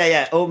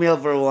 Yeah, oatmeal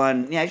for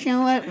one. Yeah, you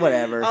know what?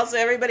 Whatever. Also,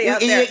 everybody out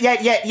there.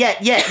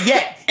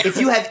 Yeah. If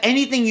you have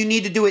anything you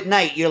need to do at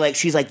night,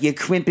 she's like, you're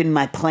crimping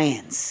my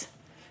plans.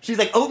 She's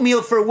like,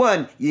 oatmeal for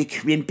one, you're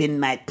crimping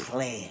my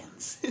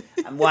plans.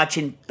 I'm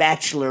watching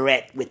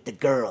Bachelorette with the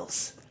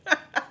girls.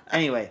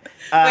 Anyway.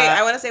 Wait,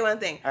 I want to say one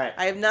thing. All right.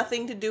 I have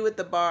nothing to do with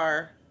the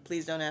bar.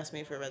 Please don't ask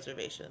me for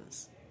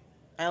reservations.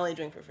 I only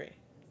drink for free.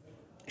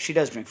 She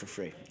does drink for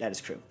free. That is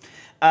true.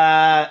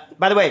 By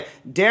the way,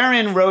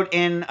 Darren wrote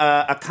in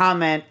a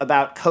comment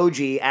about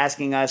Koji,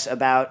 asking us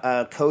about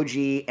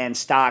Koji and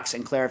stocks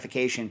and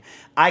clarification.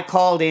 I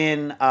called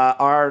in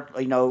our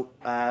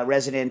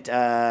resident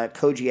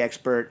Koji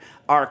expert,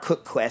 our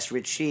Cook Quest,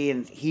 Richie,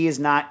 and he's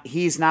not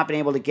been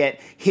able to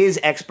get his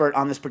expert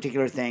on this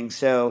particular thing.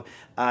 So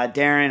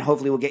Darren,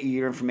 hopefully we'll get you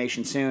your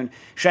information soon.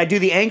 Should I do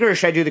the anger or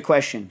should I do the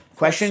question?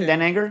 Question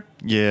then anger?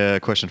 Yeah,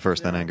 question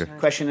first, then anger.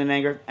 Question and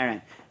anger? All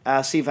right.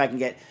 See if I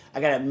can I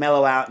got to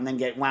mellow out and then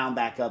get wound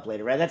back up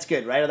later, right? That's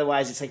good, right?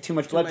 Otherwise, it's like too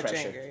much blood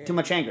pressure. Anger, yeah. Too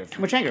much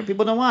anger.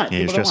 People don't want it. Yeah,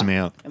 you're stressing me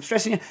out. I'm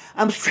stressing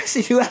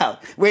you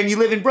out when you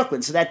live in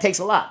Brooklyn, so that takes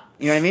a lot.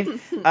 You know what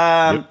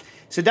I mean?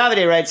 So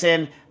Davide writes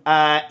in,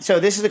 so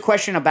this is a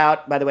question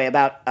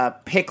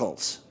about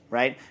pickles,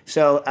 right?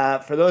 So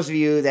for those of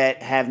you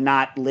that have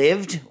not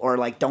lived or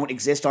like don't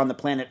exist on the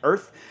planet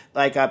Earth,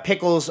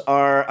 pickles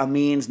are a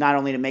means not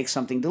only to make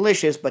something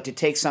delicious, but to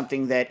take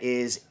something that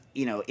is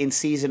in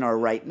season or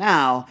right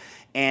now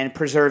and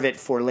preserve it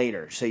for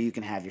later. So you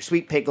can have your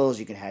sweet pickles,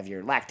 you can have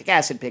your lactic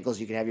acid pickles,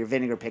 you can have your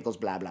vinegar pickles,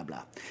 blah, blah,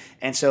 blah.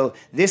 And so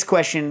this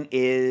question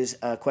is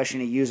a question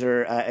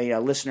a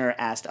listener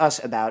asked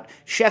us about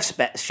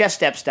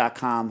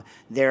chefsteps.com,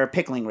 their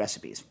pickling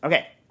recipes.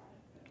 Okay.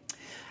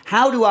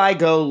 How do I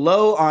go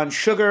low on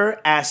sugar,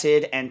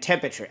 acid, and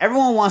temperature?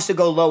 Everyone wants to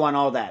go low on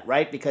all that,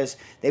 right? Because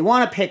they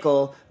want a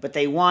pickle, but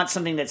they want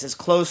something that's as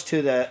close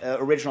to the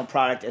original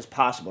product as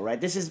possible, right?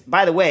 This is,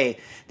 by the way,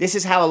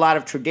 how a lot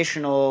of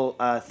traditional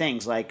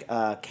things like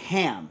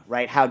ham,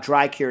 right? How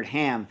dry-cured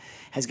ham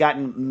has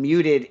gotten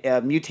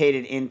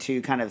mutated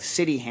into kind of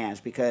city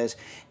hams because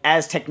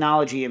as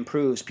technology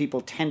improves,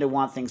 people tend to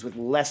want things with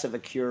less of a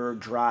cure,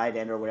 dried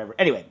and or whatever.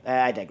 Anyway,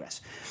 I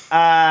digress.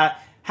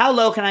 How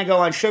low can I go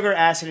on sugar,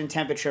 acid, and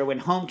temperature when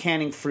home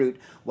canning fruit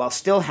while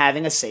still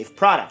having a safe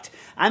product?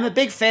 I'm a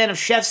big fan of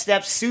Chef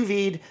Steps sous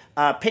vide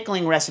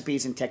pickling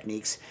recipes and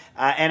techniques,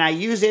 and I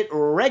use it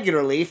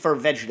regularly for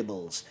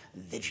vegetables.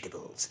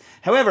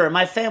 However,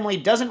 my family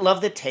doesn't love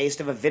the taste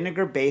of a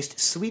vinegar-based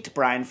sweet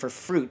brine for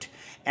fruit,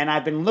 and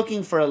I've been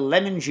looking for a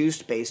lemon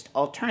juice-based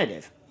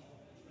alternative.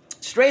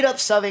 Straight up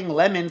subbing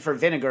lemon for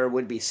vinegar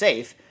would be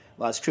safe.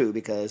 Well, it's true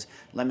because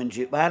lemon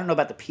juice. Well, I don't know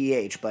about the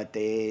pH, but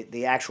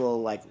the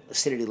actual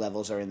acidity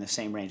levels are in the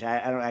same range.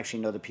 I don't actually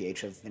know the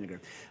pH of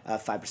vinegar,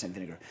 5%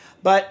 vinegar.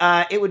 But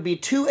it would be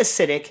too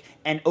acidic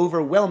and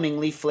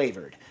overwhelmingly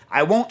flavored.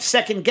 I won't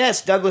second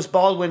guess Douglas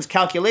Baldwin's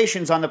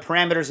calculations on the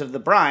parameters of the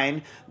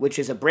brine, which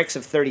is a Brix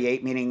of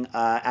 38, meaning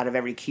out of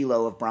every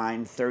kilo of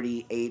brine,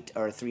 38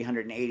 or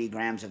 380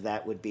 grams of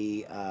that would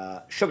be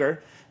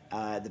sugar.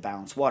 The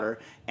balanced water,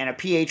 and a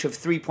pH of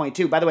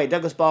 3.2. By the way,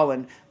 Douglas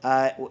Baldwin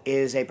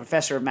is a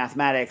professor of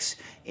mathematics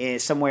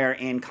somewhere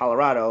in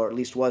Colorado, or at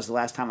least was the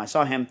last time I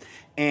saw him,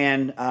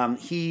 and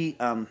he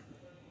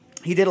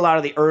did a lot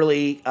of the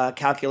early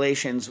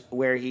calculations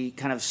where he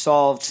kind of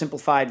solved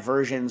simplified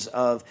versions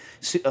of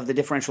the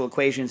differential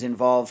equations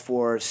involved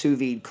for sous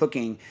vide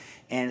cooking.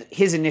 And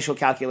his initial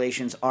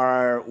calculations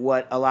are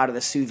what a lot of the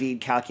sous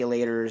vide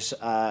calculators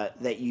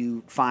that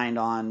you find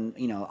on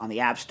the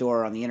App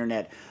Store, on the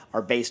internet,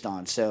 are based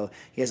on. So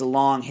he has a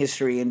long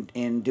history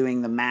in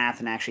doing the math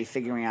and actually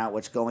figuring out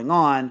what's going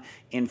on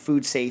in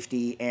food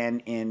safety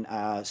and in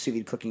sous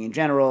vide cooking in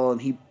general.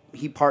 And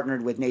he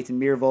partnered with Nathan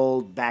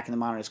Myhrvold back in the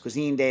Modernist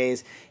Cuisine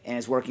days and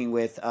is working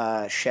with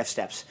Chef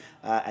Steps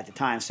at the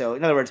time. So,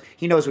 in other words,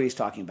 he knows what he's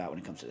talking about when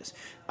it comes to this.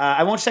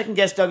 I won't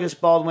second-guess Douglas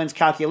Baldwin's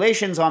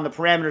calculations on the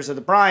parameters of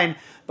the brine,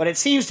 but it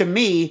seems to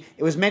me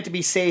it was meant to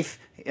be safe.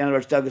 In other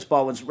words, Douglas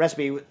Baldwin's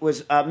recipe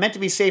was meant to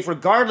be safe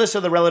regardless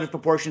of the relative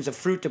proportions of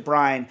fruit to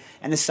brine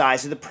and the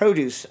size of the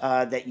produce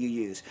that you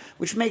use,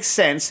 which makes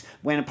sense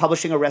when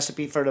publishing a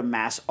recipe for the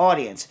mass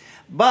audience.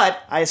 But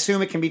I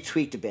assume it can be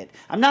tweaked a bit.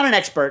 I'm not an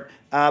expert,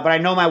 but I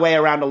know my way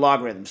around a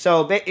logarithm.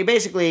 So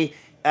basically,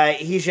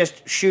 he's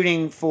just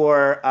shooting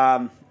for...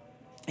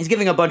 he's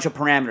giving a bunch of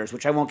parameters,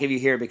 which I won't give you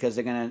here because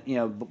they're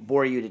gonna,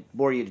 bore you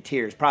to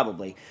tears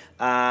probably,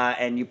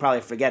 and you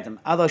probably forget them.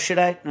 Although, should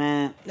I?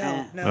 No.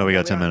 Well, we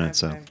got 10 minutes,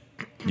 so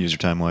use your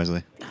time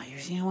wisely.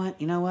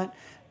 You know what?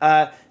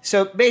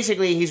 So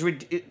basically,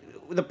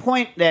 the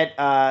point that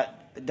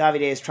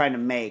Davide is trying to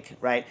make,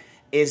 right,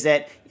 is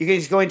that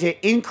he's going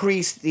to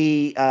increase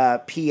the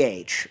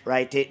pH,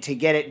 right, to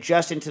get it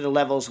just into the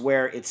levels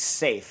where it's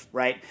safe,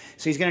 right?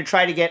 So he's going to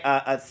try to get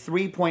a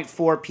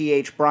 3.4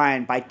 pH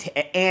brine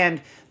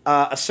and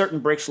a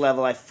certain Brix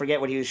level. I forget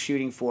what he was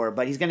shooting for,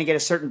 but he's going to get a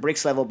certain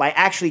Brix level by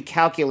actually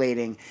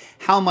calculating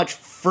how much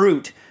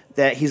fruit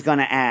that he's going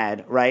to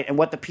add, right, and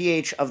what the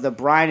pH of the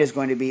brine is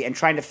going to be, and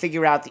trying to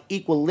figure out the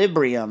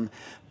equilibrium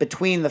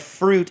between the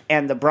fruit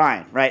and the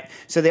brine, right?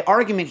 So the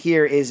argument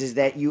here is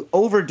that you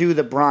overdo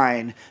the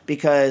brine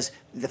because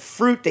the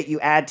fruit that you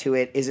add to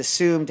it is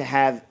assumed to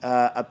have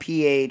a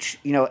pH,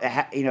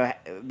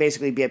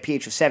 basically be a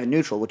pH of 7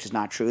 neutral, which is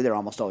not true. They're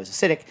almost always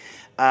acidic,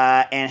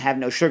 and have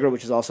no sugar,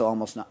 which is also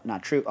almost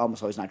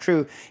always not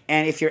true.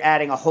 And if you're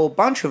adding a whole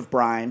bunch of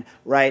brine,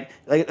 right?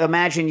 Like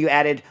imagine you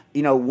added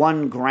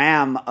 1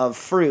 gram of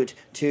fruit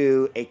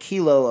to a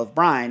kilo of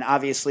brine.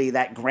 Obviously,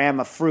 that gram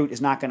of fruit is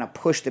not going to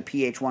push the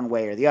pH one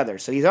way or the other.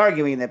 So he's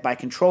arguing that by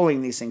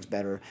controlling these things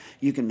better,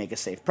 you can make a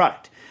safe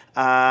product.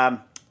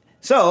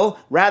 So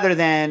rather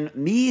than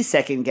me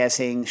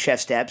second-guessing Chef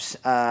Steps,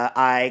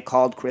 I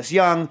called Chris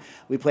Young.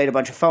 We played a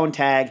bunch of phone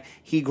tag.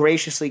 He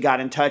graciously got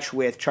in touch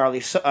with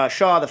Charlie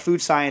Shaw, the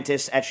food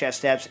scientist at Chef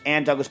Steps,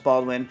 and Douglas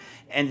Baldwin,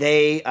 and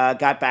they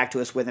got back to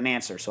us with an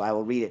answer, so I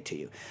will read it to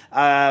you.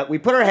 We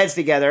put our heads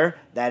together.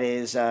 That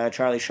is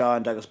Charlie Shaw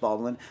and Douglas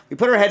Baldwin. We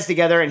put our heads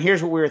together, and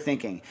here's what we were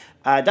thinking.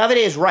 Davide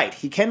is right.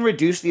 He can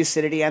reduce the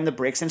acidity and the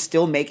Brix and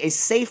still make a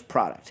safe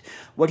product.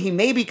 What he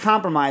may be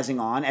compromising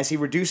on as he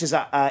reduces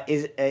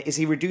is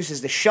he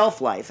reduces the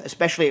shelf life,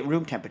 especially at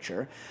room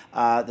temperature.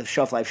 The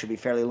shelf life should be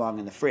fairly long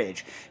in the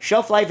fridge.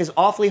 Shelf life is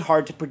awfully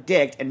hard to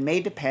predict and may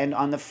depend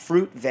on the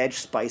fruit, veg,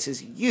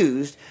 spices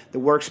used, the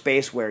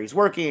workspace where he's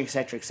working,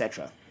 etc.,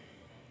 etc.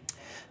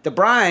 The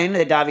brine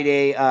that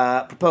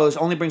Davide proposed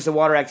only brings the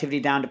water activity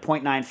down to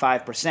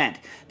 0.95%.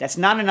 That's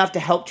not enough to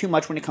help too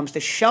much when it comes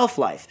to shelf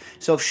life.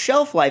 So if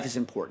shelf life is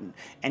important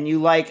and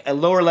you like a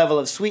lower level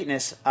of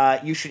sweetness,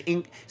 you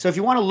should... So if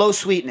you want a low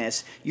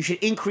sweetness, you should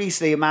increase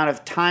the amount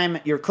of time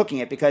you're cooking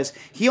it, because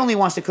he only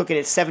wants to cook it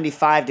at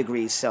 75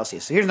 degrees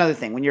Celsius. So here's another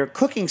thing. When you're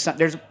cooking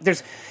something,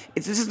 this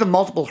is the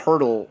multiple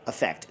hurdle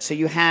effect. So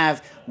you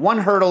have one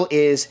hurdle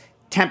is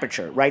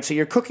temperature, right? So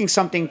you're cooking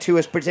something to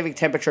a specific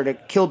temperature to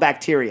kill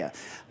bacteria.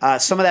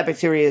 Some of that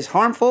bacteria is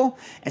harmful,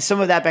 and some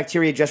of that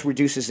bacteria just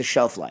reduces the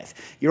shelf life.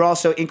 You're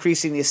also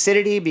increasing the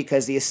acidity,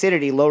 because the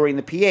acidity, lowering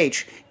the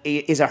pH,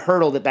 is a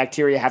hurdle that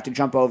bacteria have to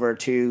jump over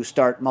to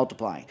start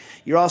multiplying.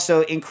 You're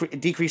also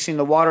decreasing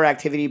the water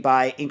activity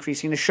by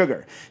increasing the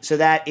sugar. So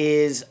that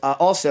is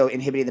also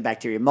inhibiting the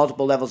bacteria,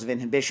 multiple levels of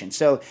inhibition.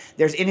 So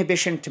there's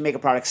inhibition to make a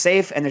product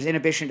safe, and there's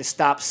inhibition to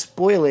stop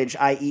spoilage,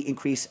 i.e.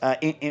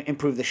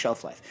 improve the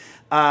shelf life.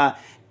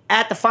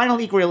 At the final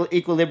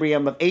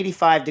equilibrium of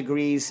 85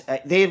 degrees,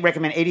 they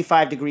recommend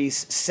 85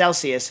 degrees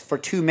Celsius for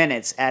 2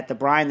 minutes at the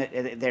brine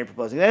that they're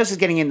proposing. This is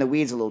getting in the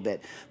weeds a little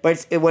bit,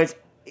 but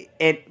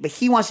but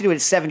he wants to do it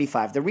at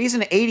 75. The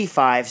reason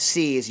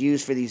 85C is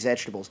used for these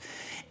vegetables,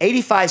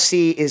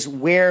 85C is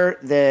where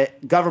the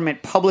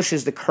government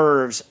publishes the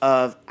curves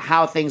of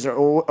how things are,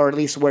 or at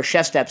least where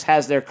Chef Steps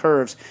has their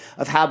curves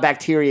of how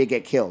bacteria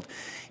get killed.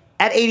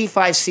 At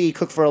 85C,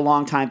 cook for a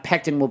long time,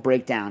 pectin will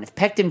break down. If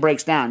pectin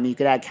breaks down, you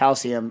could add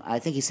calcium. I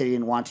think he said he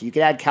didn't want to. You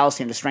could add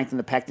calcium to strengthen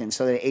the pectin,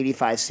 so that at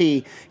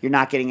 85C, you're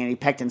not getting any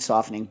pectin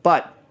softening.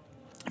 But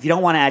if you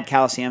don't want to add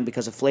calcium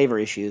because of flavor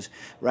issues,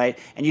 right,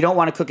 and you don't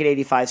want to cook at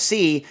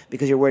 85C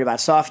because you're worried about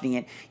softening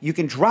it, you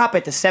can drop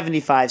it to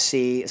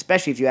 75C,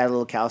 especially if you add a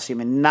little calcium,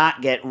 and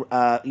not get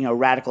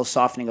radical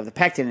softening of the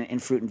pectin in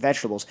fruit and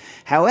vegetables.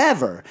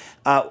 However,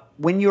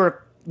 when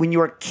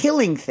you're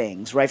killing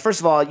things, right, first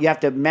of all, you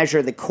have to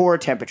measure the core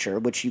temperature,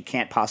 which you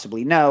can't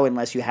possibly know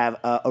unless you have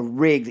a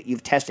rig that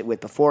you've tested with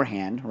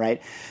beforehand,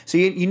 right? So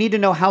you need to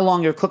know how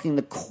long you're cooking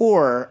the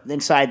core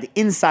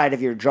inside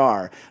of your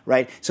jar,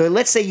 right? So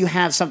let's say you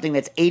have something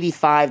that's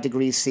 85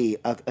 degrees C,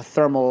 a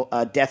thermal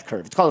death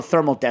curve. It's called a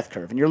thermal death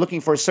curve, and you're looking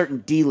for a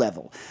certain D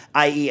level,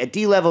 i.e. a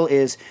D level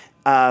is...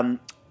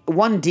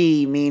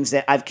 1D means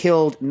that I've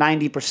killed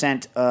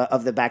 90%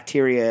 of the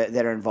bacteria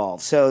that are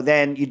involved. So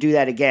then you do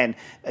that again.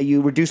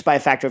 You reduce by a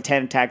factor of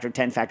 10, factor of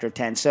 10, factor of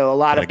 10. So a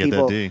lot of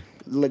people...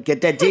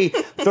 Get that D.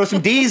 Throw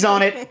some D's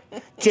on it.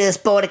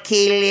 Just bought a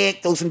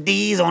Cadillac. Throw some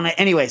D's on it.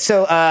 Anyway,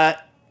 so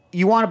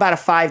you want about a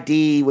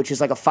 5D, which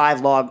is like a 5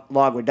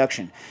 log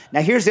reduction.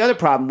 Now, here's the other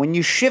problem. When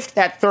you shift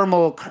that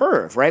thermal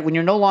curve, right, when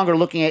you're no longer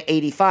looking at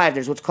 85,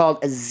 there's what's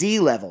called a Z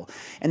level.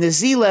 And the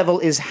Z level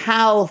is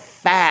how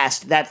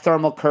fast that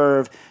thermal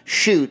curve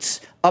shoots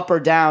up or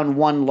down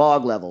 1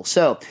 log level.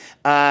 So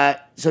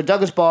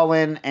Douglas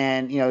Baldwin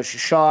and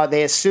Shaw,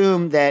 they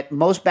assume that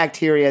most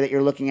bacteria that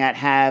you're looking at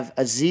have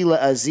a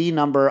Z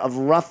number of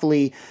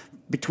roughly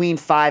between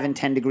 5 and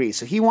 10 degrees.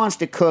 So he wants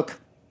to cook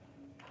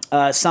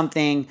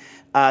something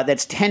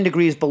that's 10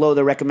 degrees below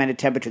the recommended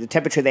temperature, the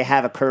temperature they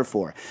have a curve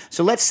for.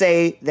 So let's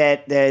say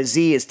that the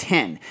Z is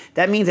 10.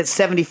 That means at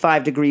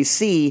 75 degrees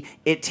C,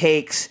 it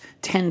takes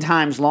 10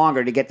 times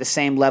longer to get the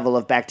same level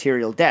of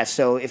bacterial death.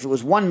 So if it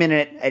was 1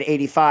 minute at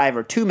 85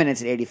 or 2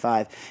 minutes at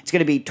 85, it's going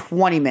to be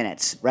 20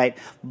 minutes, right?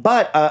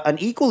 But an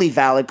equally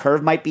valid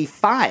curve might be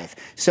 5.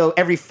 So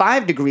every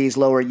 5 degrees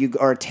lower,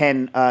 or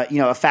 10,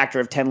 a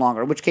factor of 10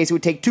 longer, in which case it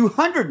would take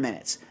 200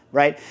 minutes.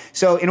 Right?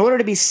 So in order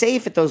to be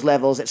safe at those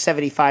levels at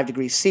 75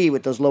 degrees C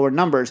with those lower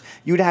numbers,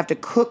 you'd have to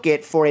cook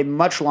it for a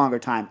much longer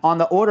time, on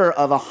the order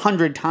of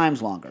 100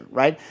 times longer,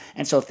 right?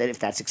 And so if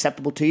that's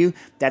acceptable to you,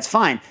 that's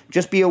fine.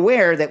 Just be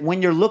aware that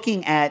when you're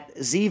looking at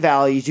Z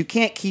values, you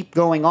can't keep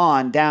going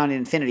on down in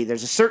infinity.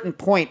 There's a certain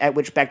point at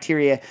which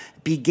bacteria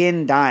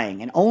begin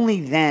dying, and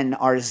only then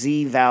are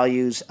Z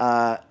values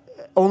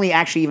only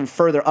actually even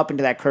further up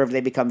into that curve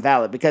they become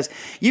valid, because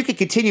you could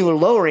continue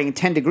lowering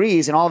 10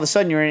 degrees and all of a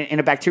sudden you're in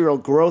a bacterial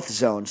growth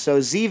zone. So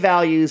Z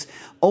values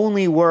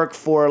only work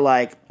for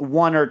like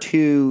 1 or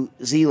 2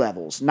 Z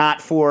levels,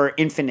 not for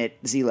infinite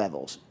Z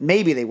levels.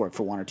 Maybe they work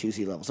for 1 or 2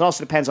 Z levels. It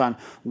also depends on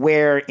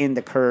where in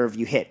the curve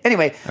you hit.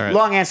 Anyway, right.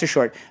 Long answer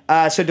short.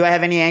 So do I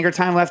have any anger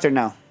time left or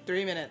no?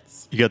 3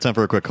 minutes. You got time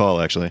for a quick call,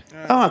 actually.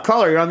 Oh,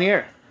 caller, you're on the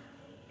air.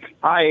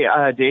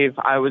 Hi, Dave.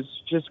 I was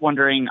just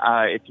wondering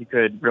if you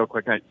could, real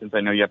quick, since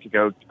I know you have to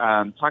go,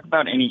 talk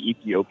about any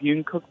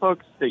Ethiopian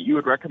cookbooks that you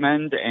would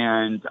recommend,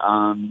 and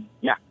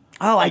yeah.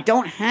 Oh, I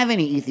don't have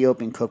any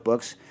Ethiopian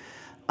cookbooks,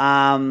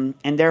 and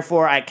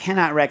therefore I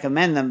cannot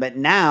recommend them, but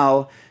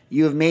now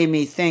you have made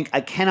me think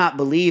I cannot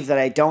believe that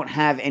I don't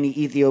have any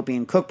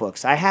Ethiopian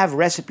cookbooks. I have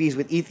recipes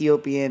with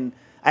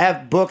I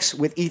have books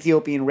with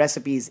Ethiopian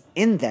recipes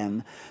in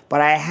them,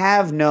 but I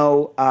have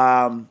no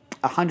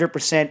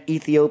 100%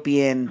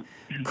 Ethiopian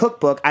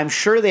cookbook. I'm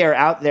sure they are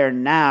out there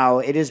now.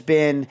 It has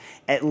been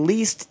at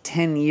least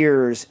 10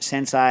 years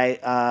since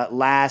I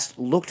last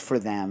looked for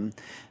them,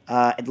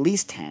 at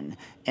least 10.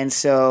 And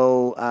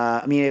so,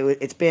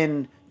 it's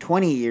been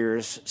 20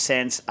 years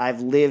since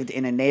I've lived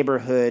in a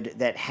neighborhood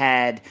that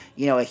had,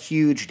 a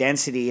huge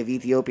density of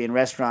Ethiopian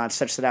restaurants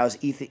such that I was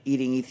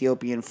eating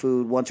Ethiopian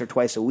food once or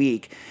twice a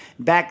week.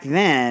 Back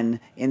then,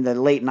 in the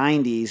late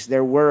 90s,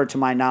 there were, to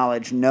my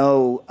knowledge,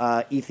 no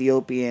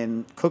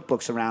Ethiopian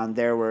cookbooks around.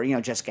 There were,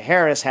 Jessica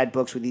Harris had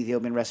books with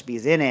Ethiopian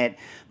recipes in it,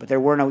 but there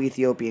were no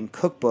Ethiopian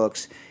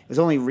cookbooks. It was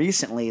only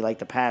recently, like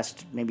the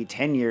past maybe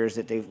 10 years,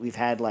 that we've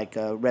had like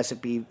a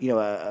recipe,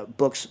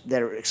 books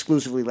that are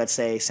exclusively, let's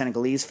say,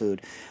 Senegalese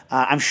food.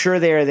 I'm sure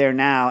they are there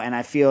now, and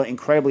I feel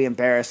incredibly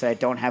embarrassed that I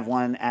don't have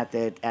one at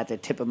the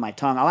tip of my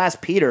tongue. I'll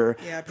ask Peter,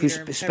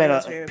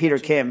 Peter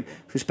Kim,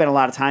 who spent a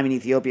lot of time in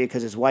Ethiopia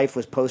because his wife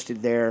was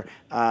posted there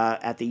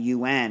at the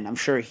UN. I'm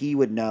sure he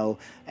would know,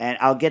 and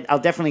I'll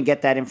definitely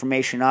get that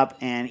information up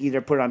and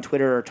either put it on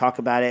Twitter or talk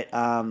about it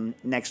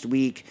next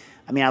week.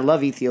 I mean, I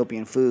love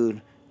Ethiopian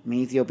food.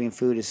 Ethiopian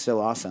food is so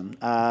awesome.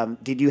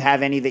 Did you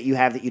have any that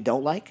you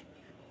don't like?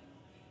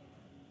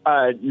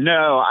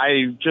 No,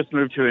 I just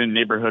moved to a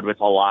neighborhood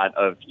with a lot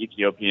of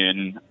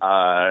Ethiopian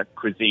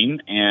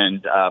cuisine,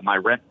 and my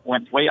rent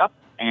went way up,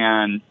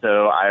 and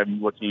so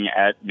I'm looking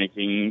at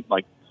making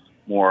like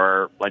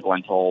more like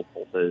lentil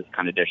pulses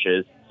kind of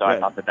dishes. So right. I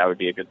thought that would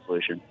be a good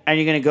solution. Are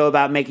you going to go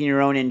about making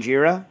your own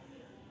injera?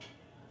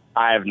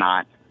 I have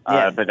not,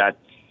 but that's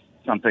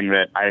something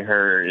that I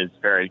heard is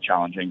very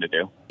challenging to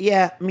do.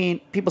 Yeah,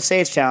 people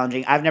say it's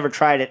challenging. I've never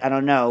tried it. I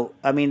don't know.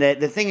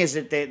 The thing is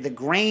that the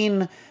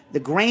grain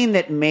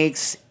that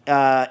makes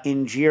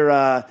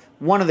injera,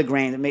 one of the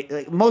grain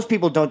that most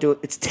people don't do it.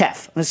 It's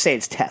teff. Let's say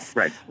it's teff.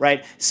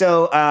 Right.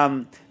 So,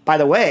 by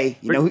the way,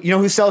 you know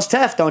who sells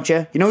teff, don't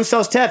you? You know who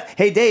sells teff?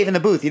 Hey, Dave in the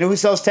booth. You know who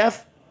sells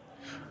teff?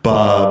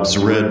 Bob's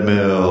Red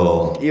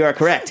Mill. You are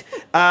correct.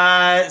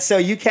 So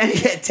you can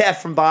get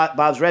teff from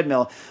Bob's Red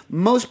Mill.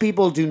 Most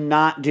people do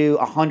not do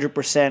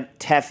 100%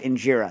 teff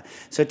injera.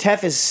 So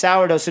teff is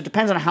sourdough. So it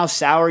depends on how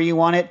sour you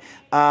want it.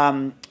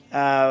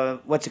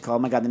 What's it called? Oh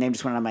my God, the name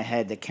just went out of my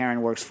head. That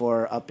Karen works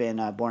for up in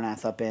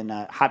Bornath, up in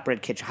Hot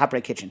Bread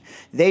Kitchen.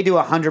 They do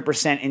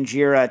 100%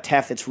 injera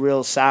teff that's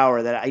real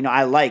sour that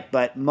I like,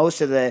 but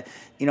most of the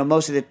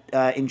most of the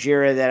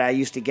injera that I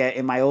used to get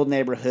in my old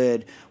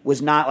neighborhood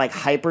was not like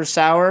hyper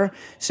sour.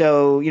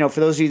 So, for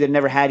those of you that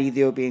never had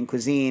Ethiopian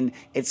cuisine,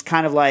 it's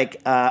kind of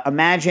like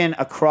imagine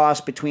a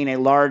cross between a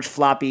large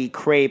floppy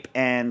crepe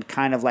and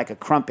kind of like a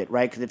crumpet,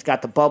 right? Because it's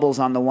got the bubbles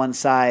on the one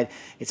side.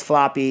 It's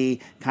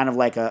floppy, kind of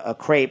like a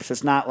crepe, so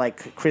it's not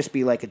like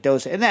crispy like a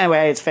dosa. And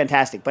anyway, it's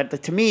fantastic.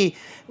 But to me,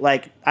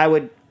 like, I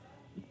would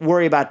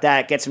worry about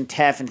that, get some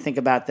teff, and think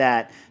about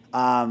that.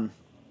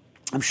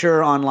 I'm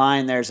sure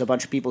online there's a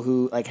bunch of people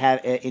who like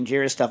have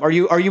injera stuff. Are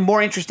you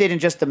more interested in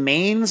just the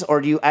mains,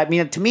 or do you? I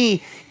mean, to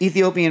me,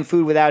 Ethiopian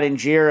food without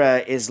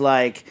injera is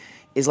like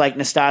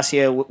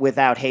Nastasia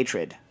without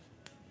hatred.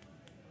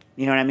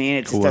 You know what I mean?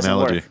 It just Cool doesn't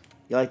analogy. work.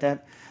 You like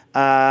that?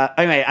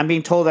 Anyway, I'm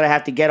being told that I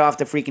have to get off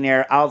the freaking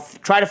air. I'll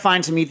try to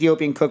find some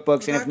Ethiopian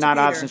cookbooks, and if not,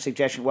 I'll have some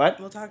suggestions. What?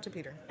 We'll talk to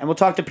Peter. And we'll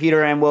talk to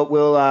Peter, and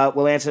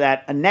we'll answer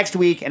that next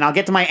week. And I'll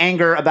get to my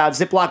anger about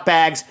Ziploc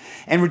bags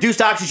and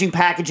reduced oxygen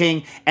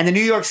packaging and the New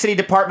York City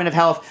Department of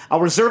Health.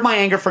 I'll reserve my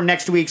anger for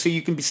next week, so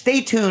you can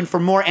stay tuned for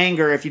more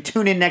anger if you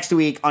tune in next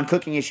week on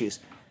Cooking Issues.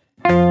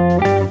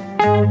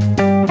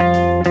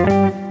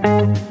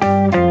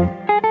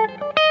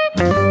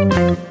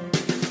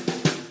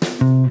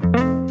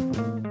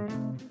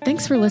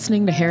 Thanks for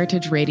listening to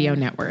Heritage Radio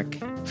Network,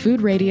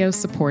 food radio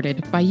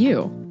supported by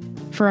you.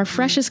 For our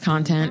freshest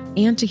content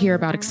and to hear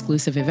about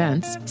exclusive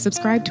events,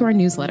 subscribe to our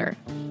newsletter.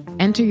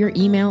 Enter your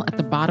email at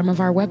the bottom of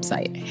our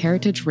website,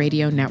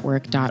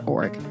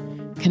 heritageradionetwork.org.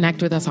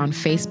 Connect with us on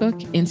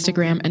Facebook,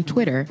 Instagram, and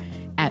Twitter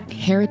at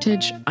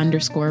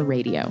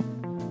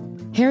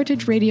heritage_radio.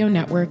 Heritage Radio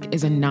Network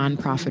is a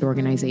nonprofit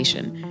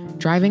organization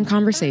driving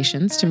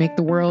conversations to make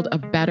the world a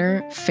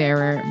better,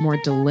 fairer, more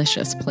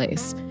delicious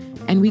place.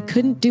 And we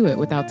couldn't do it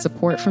without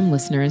support from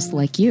listeners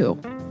like you.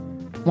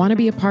 Want to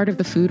be a part of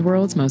the food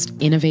world's most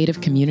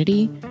innovative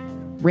community?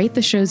 Rate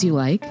the shows you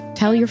like,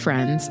 tell your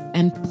friends,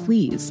 and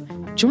please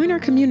join our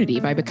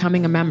community by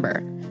becoming a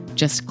member.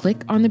 Just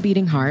click on the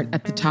beating heart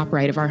at the top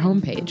right of our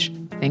homepage.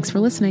 Thanks for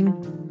listening.